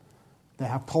unemployment. They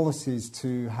have policies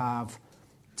to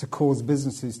cause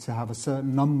businesses to have a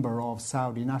certain number of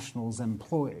Saudi nationals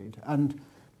employed. And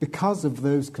because of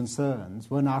those concerns,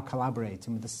 we're now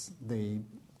collaborating with the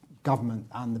government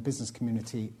and the business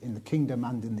community in the Kingdom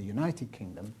and in the United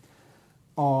Kingdom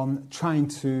on trying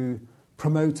to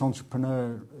promote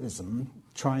entrepreneurism,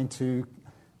 trying to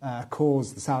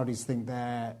cause the Saudis think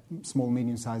their small and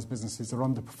medium-sized businesses are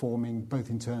underperforming both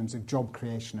in terms of job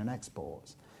creation and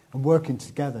exports, and working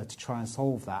together to try and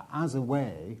solve that as a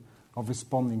way of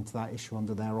responding to that issue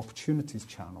under their opportunities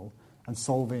channel and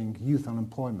solving youth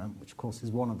unemployment, which of course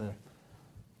is one of the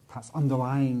perhaps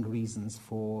underlying reasons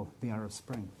for the Arab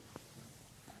Spring.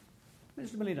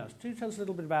 Mr. Molinas, do tell us a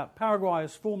little bit about Paraguay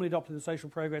has formally adopted the Social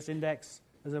Progress Index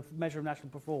as a measure of national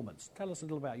performance. Tell us a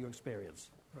little about your experience.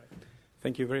 Right.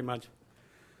 Thank you very much,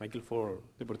 Michael, for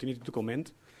the opportunity to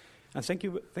comment. And thank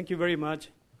you very much,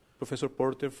 Professor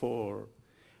Porter,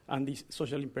 and the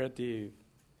Social Imperative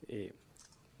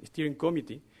Steering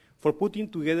Committee for putting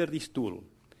together this tool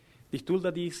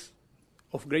that is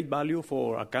of great value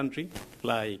for a country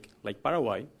like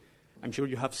Paraguay. I'm sure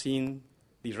you have seen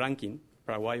the ranking.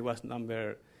 Paraguay was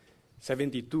number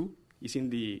 72, is in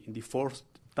the fourth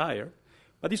tier,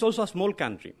 but it's also a small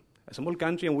country,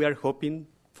 and we are hoping,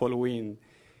 following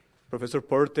Professor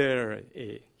Porter's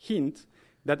hint,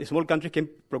 that a small country can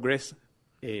progress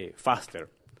faster.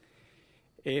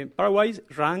 Paraguay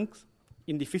ranks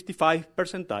in the 55th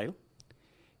percentile,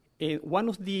 and one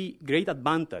of the great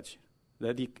advantages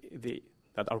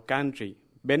that our country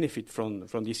benefits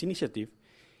from this initiative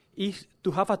is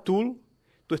to have a tool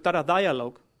to start a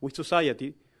dialogue with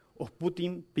society of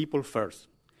putting people first.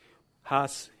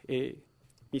 As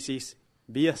Mrs.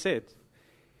 Villa said,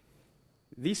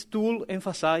 this tool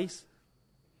emphasizes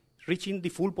reaching the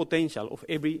full potential of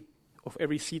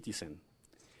every citizen,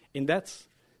 and that's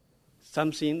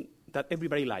something that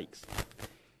everybody likes.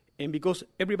 And because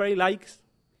everybody likes,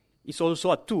 it's also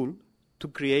a tool to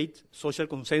create social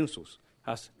consensus,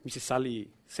 as Mrs. Sally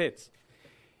says.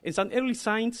 And some early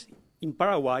signs in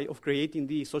Paraguay of creating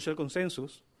the social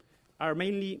consensus are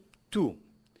mainly two.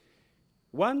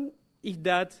 One is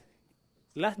that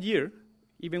last year,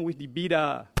 even with the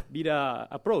beta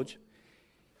approach,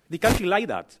 the country liked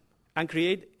that and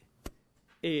create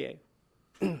a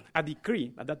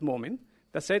decree at that moment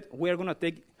that said we are going to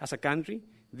take as a country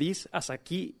this as a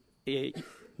key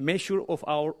measure of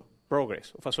our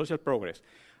progress, of our social progress.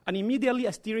 And immediately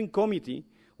a steering committee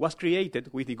was created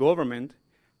with the government,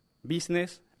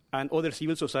 business, and other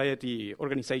civil society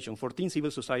organizations, 14 civil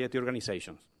society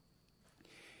organizations.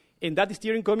 And that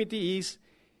steering committee is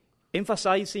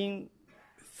emphasizing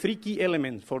three key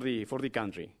elements for the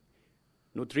country: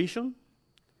 nutrition,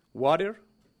 water,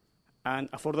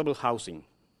 and affordable housing.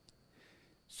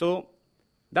 So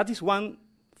that is one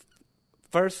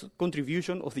first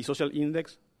contribution of the social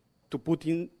index to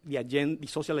putting the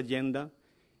social agenda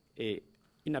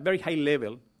in a very high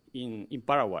level in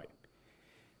Paraguay.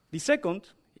 The second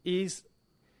is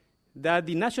that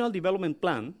the National Development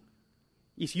Plan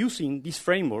is using this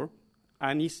framework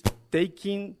and is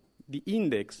taking the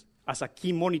index as a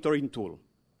key monitoring tool.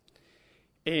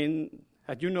 And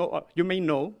as you may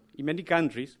know, in many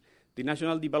countries, the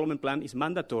National Development Plan is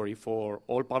mandatory for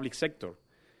all public sector.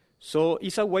 So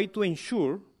it's a way to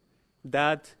ensure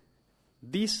that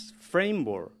this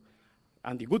framework,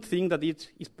 and the good thing that it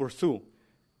is pursued,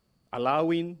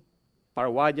 allowing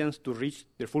Paraguayans to reach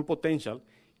their full potential,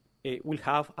 will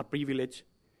have a privileged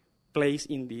place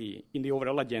in the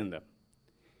overall agenda.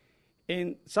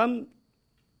 And some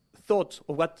thoughts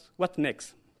of what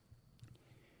next.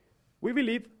 We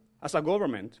believe, as a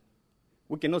government,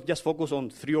 we cannot just focus on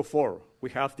 3 or 4. We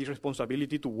have the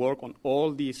responsibility to work on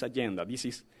all this agenda. This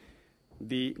is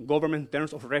the government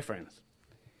terms of reference.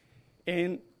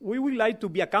 And we would like to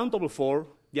be accountable for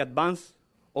the advance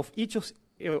of each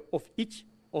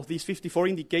of these 54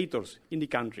 indicators in the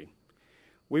country.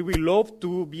 We will love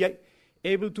to be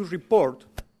able to report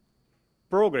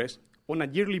progress on a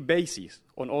yearly basis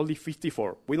on all the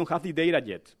 54. We don't have the data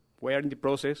yet. We are in the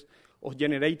process of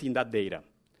generating that data.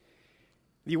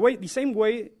 The same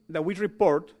way that we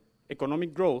report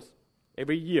economic growth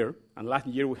every year, and last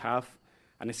year we have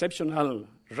an exceptional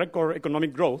record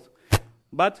economic growth,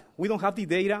 but we don't have the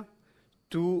data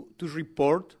to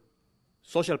report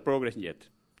social progress yet.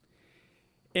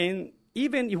 And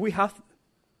even if we have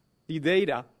the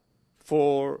data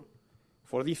for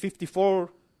these 54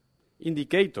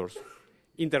 indicators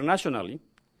internationally,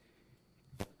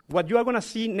 what you are going to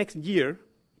see next year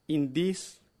in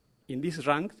this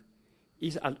rank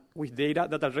is with data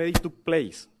that already took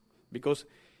place, because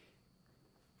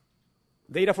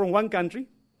data from one country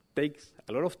takes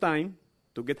a lot of time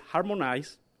to get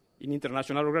harmonized in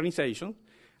international organizations,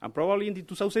 and probably in the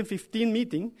 2015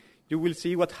 meeting, you will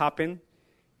see what happened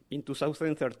in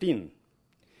 2013.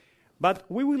 But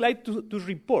we would like to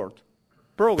report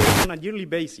progress on a yearly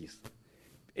basis.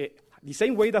 The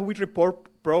same way that we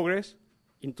report progress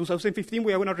in 2015,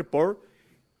 we are going to report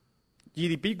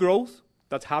GDP growth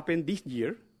that happened this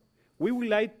year. We would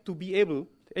like to be able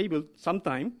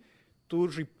sometime to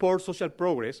report social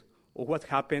progress of what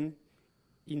happened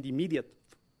in the immediate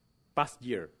past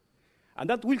year. And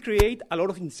that will create a lot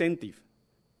of incentive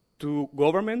to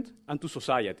government and to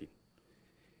society,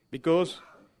 because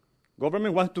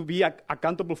government wants to be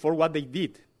accountable for what they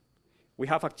did. We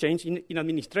have a change in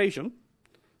administration,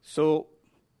 so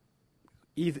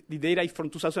if the data is from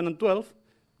 2012,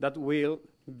 that will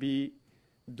be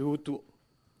due to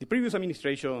the previous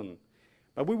administration.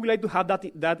 But we would like to have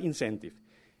that incentive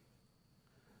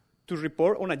to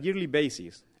report on a yearly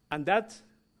basis. And that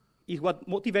is what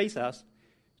motivates us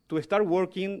to start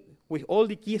working with all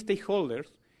the key stakeholders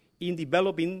in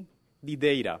developing the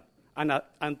data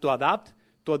and to adapt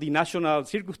to the national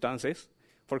circumstances.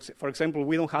 For example,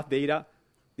 we don't have the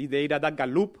data that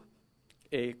Gallup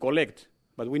collect,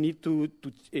 but we need to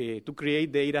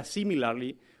create data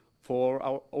similarly for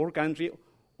our country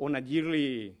on a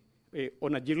yearly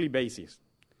basis.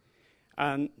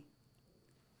 And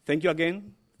thank you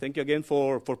again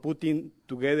for putting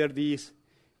together this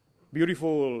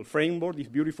beautiful framework, this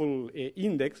beautiful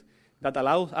index that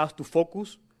allows us to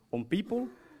focus on people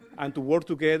and to work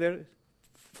together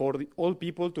for all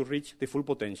people to reach the full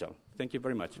potential. Thank you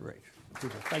very much. Great.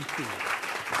 Thank you.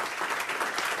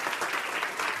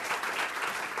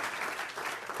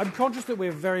 I'm conscious that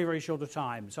we're very, very short of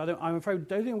time, so I'm afraid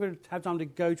don't think I'm going to have time to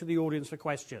go to the audience for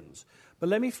questions. But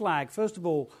let me flag, first of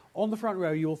all, on the front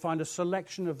row, you'll find a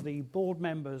selection of the board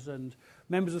members and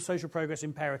members of Social Progress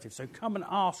Imperative. So come and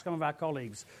ask some of our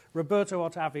colleagues, Roberto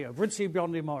Ottavio, Brizzi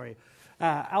Biondi Mori,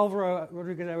 Alvaro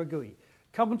Rodriguez Aragui.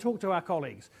 Come and talk to our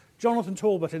colleagues. Jonathan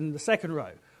Talbot in the second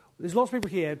row. There's lots of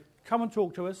people here. Come and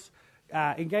talk to us.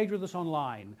 Engage with us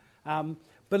online.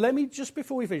 But let me, just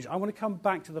before we finish, I want to come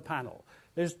back to the panel.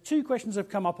 There's 2 questions that have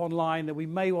come up online that we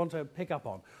may want to pick up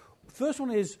on. First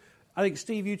one is, I think,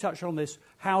 Steve, you touched on this.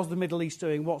 How's the Middle East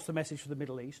doing? What's the message for the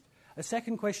Middle East? A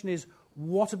second question is,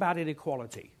 what about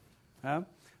inequality? And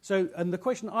the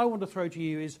question I want to throw to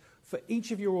you is, for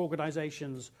each of your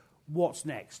organisations, what's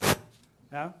next?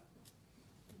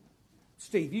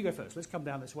 Steve, you go first. Let's come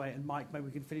down this way. And Mike, maybe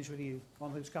we can finish with you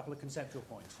on those couple of conceptual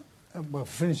points. Well,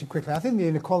 finishing quickly, I think the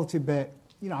inequality bit,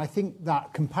 I think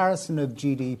that comparison of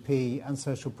GDP and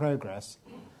social progress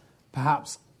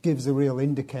perhaps gives a real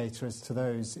indicator as to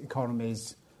those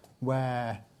economies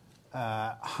where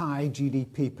high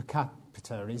GDP per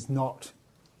capita is not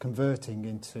converting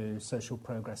into social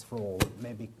progress for all,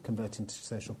 maybe converting to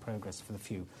social progress for the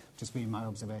few. Just being my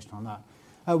observation on that.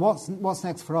 What's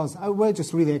next for us? We're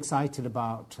just really excited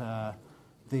about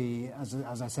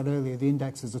as I said earlier, the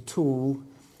index as a tool.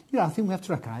 I think we have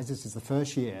to recognise this is the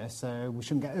first year, so we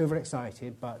shouldn't get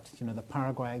overexcited. But the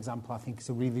Paraguay example, I think, is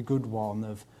a really good one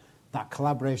of that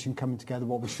collaboration coming together.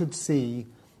 What we should see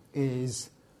is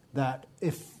that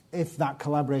if that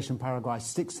collaboration in Paraguay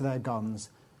sticks to their guns,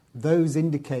 those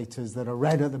indicators that are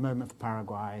red at the moment for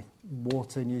Paraguay,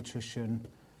 water, nutrition,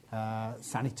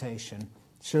 sanitation,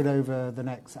 should over the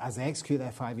next, as they execute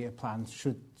their 5-year plans,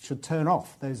 should turn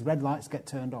off. Those red lights get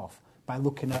turned off by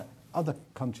looking at other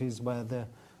countries where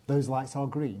those lights are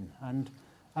green.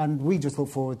 And we just look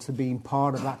forward to being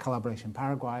part of that collaboration in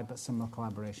Paraguay, but similar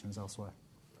collaborations elsewhere.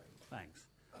 Thanks.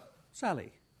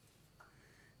 Sally?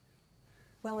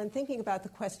 Well, in thinking about the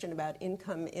question about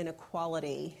income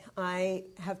inequality, I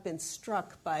have been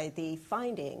struck by the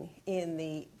finding in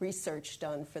the research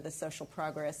done for the social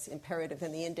progress imperative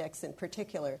and the index in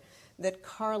particular that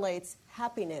correlates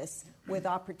happiness with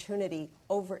opportunity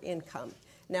over income.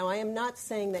 Now, I am not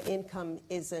saying that income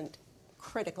isn't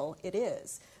critical. It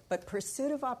is. But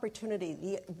pursuit of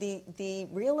opportunity, the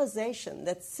realization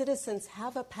that citizens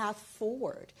have a path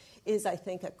forward is, I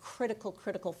think, a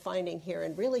critical finding here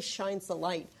and really shines the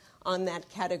light on that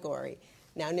category.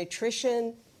 Now,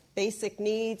 nutrition, basic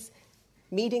needs,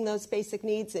 meeting those basic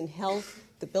needs in health,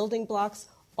 the building blocks,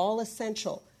 all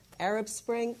essential. Arab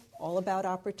Spring, all about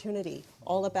opportunity,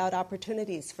 all about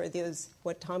opportunities for those,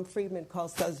 what Tom Friedman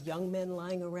calls those young men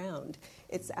lying around.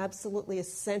 It's absolutely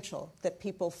essential that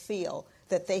people feel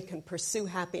that they can pursue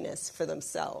happiness for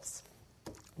themselves.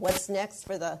 What's next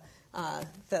for the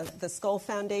Skoll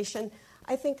Foundation?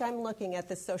 I think I'm looking at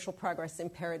the social progress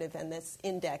imperative and this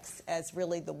index as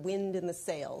really the wind in the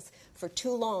sails. For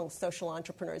too long, social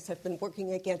entrepreneurs have been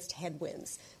working against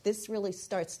headwinds. This really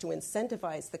starts to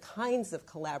incentivize the kinds of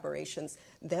collaborations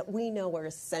that we know are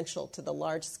essential to the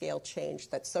large-scale change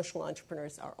that social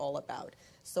entrepreneurs are all about.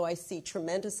 So I see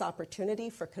tremendous opportunity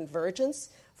for convergence,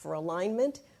 for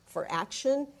alignment, for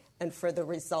action, and for the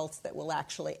results that will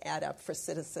actually add up for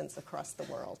citizens across the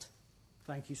world.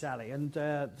 Thank you, Sally. And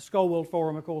the Skoll World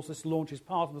Forum, of course, this launch is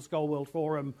part of the Skoll World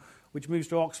Forum, which moves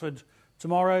to Oxford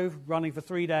tomorrow, running for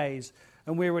 3 days.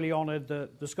 And we're really honoured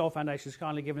that the Skoll Foundation has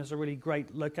kindly given us a really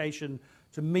great location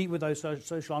to meet with those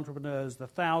social entrepreneurs, the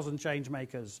 1,000 change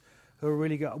makers who are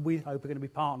really, we hope, are going to be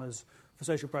partners for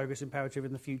social progress imperative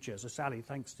in the future. So, Sally,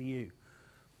 thanks to you.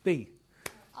 B.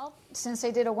 Since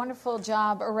they did a wonderful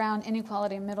job around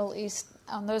inequality in the Middle East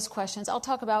on those questions, I'll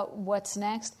talk about what's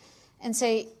next and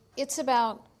say it's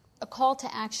about a call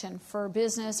to action for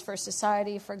business, for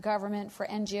society, for government, for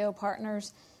NGO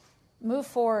partners. Move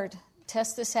forward,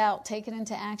 test this out, take it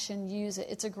into action, use it.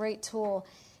 It's a great tool.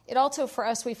 It also, for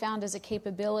us, we found is a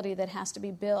capability that has to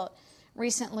be built.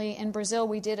 Recently in Brazil,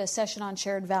 we did a session on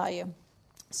shared value.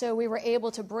 So we were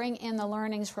able to bring in the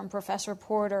learnings from Professor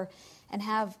Porter and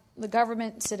have the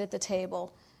government sit at the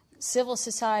table, civil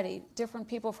society, different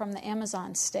people from the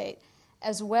Amazon state,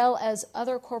 as well as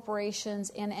other corporations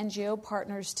and NGO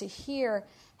partners to hear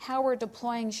how we're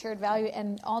deploying shared value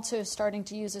and also starting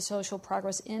to use a social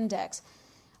progress index.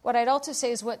 What I'd also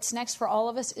say is what's next for all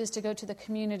of us is to go to the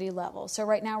community level. So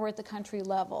right now we're at the country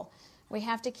level. We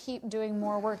have to keep doing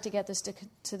more work to get this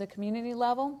to the community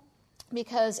level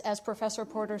because, as Professor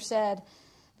Porter said,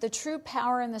 the true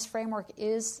power in this framework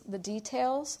is the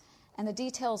details, and the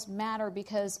details matter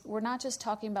because we're not just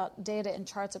talking about data and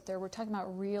charts up there, we're talking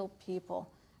about real people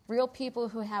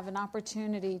who have an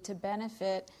opportunity to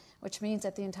benefit, which means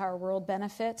that the entire world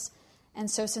benefits.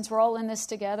 And so since we're all in this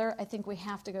together, I think we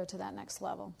have to go to that next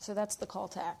level. So that's the call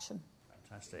to action.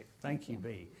 Fantastic. Thank you,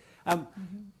 Bea.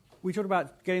 We talked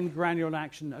about getting granular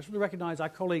action. I just want to recognise our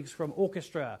colleagues from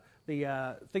Orchestra,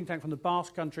 the think tank from the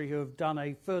Basque Country, who have done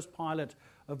a first pilot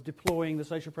of deploying the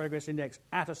Social Progress Index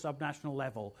at a subnational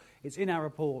level. It's in our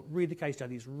report. Read the case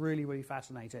study. It's really, really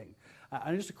fascinating.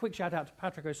 And just a quick shout out to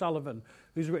Patrick O'Sullivan,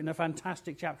 who's written a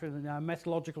fantastic chapter in our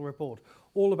methodological report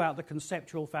all about the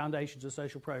conceptual foundations of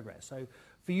social progress. So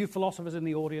for you philosophers in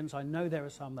the audience, I know there are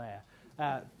some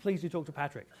there. Please do talk to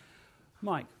Patrick.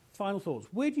 Mike, final thoughts.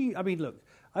 Look,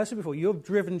 I said before, you've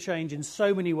driven change in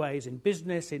so many ways, in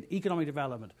business, in economic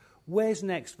development. Where's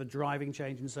next for driving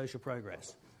change in social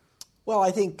progress? Well,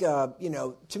 I think,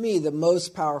 to me, the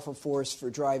most powerful force for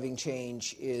driving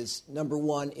change is, number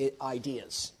one,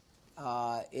 ideas.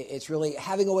 It's really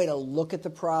having a way to look at the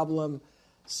problem,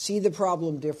 see the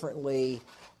problem differently.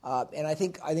 And I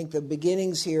think the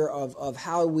beginnings here of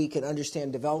how we can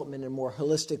understand development in a more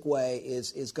holistic way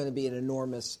is going to be an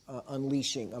enormous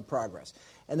unleashing of progress.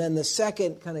 And then the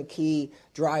second kind of key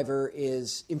driver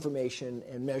is information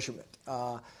and measurement.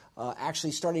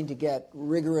 Actually starting to get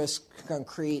rigorous,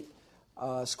 concrete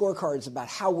scorecards about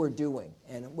how we're doing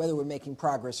and whether we're making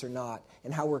progress or not,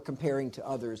 and how we're comparing to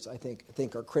others, I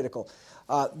think are critical.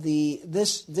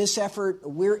 This effort,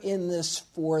 we're in this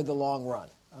for the long run.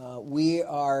 We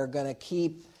are going to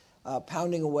keep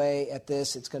pounding away at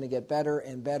this. It's going to get better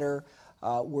and better.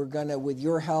 We're going to, with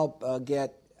your help,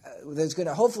 there's going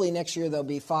to, hopefully next year there'll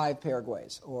be 5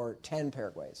 Paraguays or 10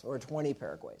 Paraguays or 20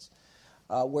 Paraguays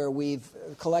where we've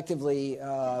collectively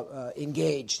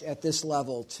engaged at this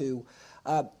level to,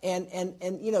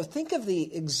 and you know, think of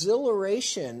the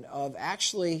exhilaration of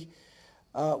actually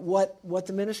what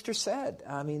the minister said.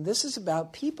 I mean, this is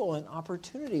about people and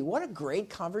opportunity. What a great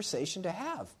conversation to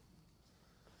have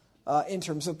in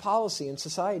terms of policy and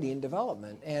society and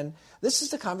development. And this is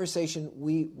the conversation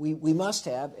we must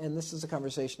have, and this is the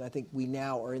conversation I think we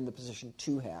now are in the position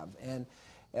to have. And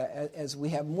as we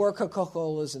have more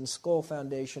Coca-Colas and Skoll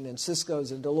Foundation and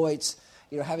Cisco's and Deloitte's,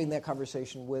 you know, having that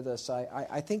conversation with us,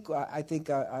 I think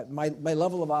my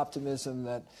level of optimism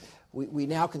that we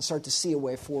now can start to see a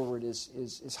way forward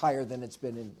is higher than it's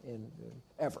been in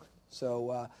ever.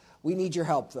 So we need your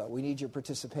help, though. We need your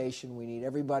participation. We need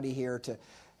everybody here to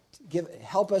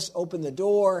help us open the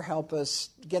door, help us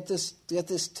get this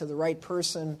to the right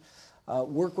person,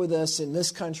 work with us in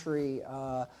this country.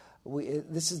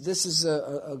 This is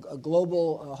a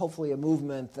global, hopefully a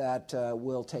movement that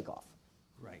will take off.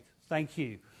 Great. Thank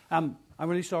you. I'm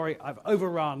really sorry I've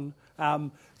overrun.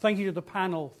 Thank you to the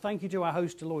panel. Thank you to our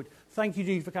host, Deloitte. Thank you,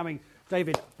 Judy, for coming.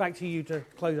 David, back to you to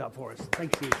close up for us.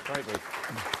 Thank you. Very good.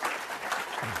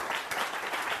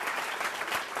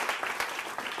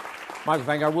 Michael,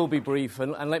 thank you. I will be brief,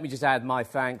 and let me just add my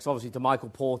thanks, obviously, to Michael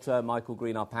Porter, Michael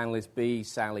Green, our panelists, Bea,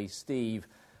 Sally, Steve,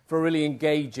 for a really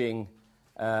engaging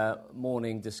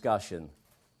morning discussion.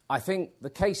 I think the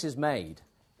case is made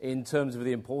in terms of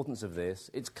the importance of this.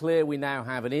 It's clear we now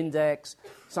have an index,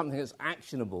 something that's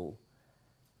actionable.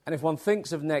 And if one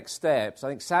thinks of next steps, I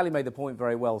think Sally made the point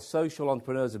very well. Social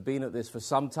entrepreneurs have been at this for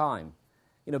some time.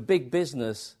 You know, big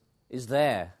business is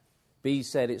there. Bea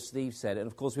said it, Steve said it. And,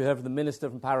 of course, we heard from the minister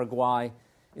from Paraguay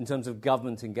in terms of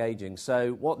government engaging.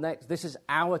 So what next? This is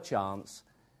our chance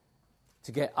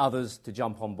to get others to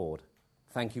jump on board.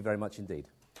 Thank you very much indeed.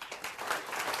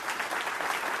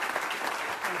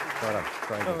 Well done.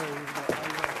 Very good.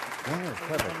 No, it's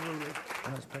perfect.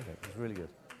 No, it's perfect. It's really good.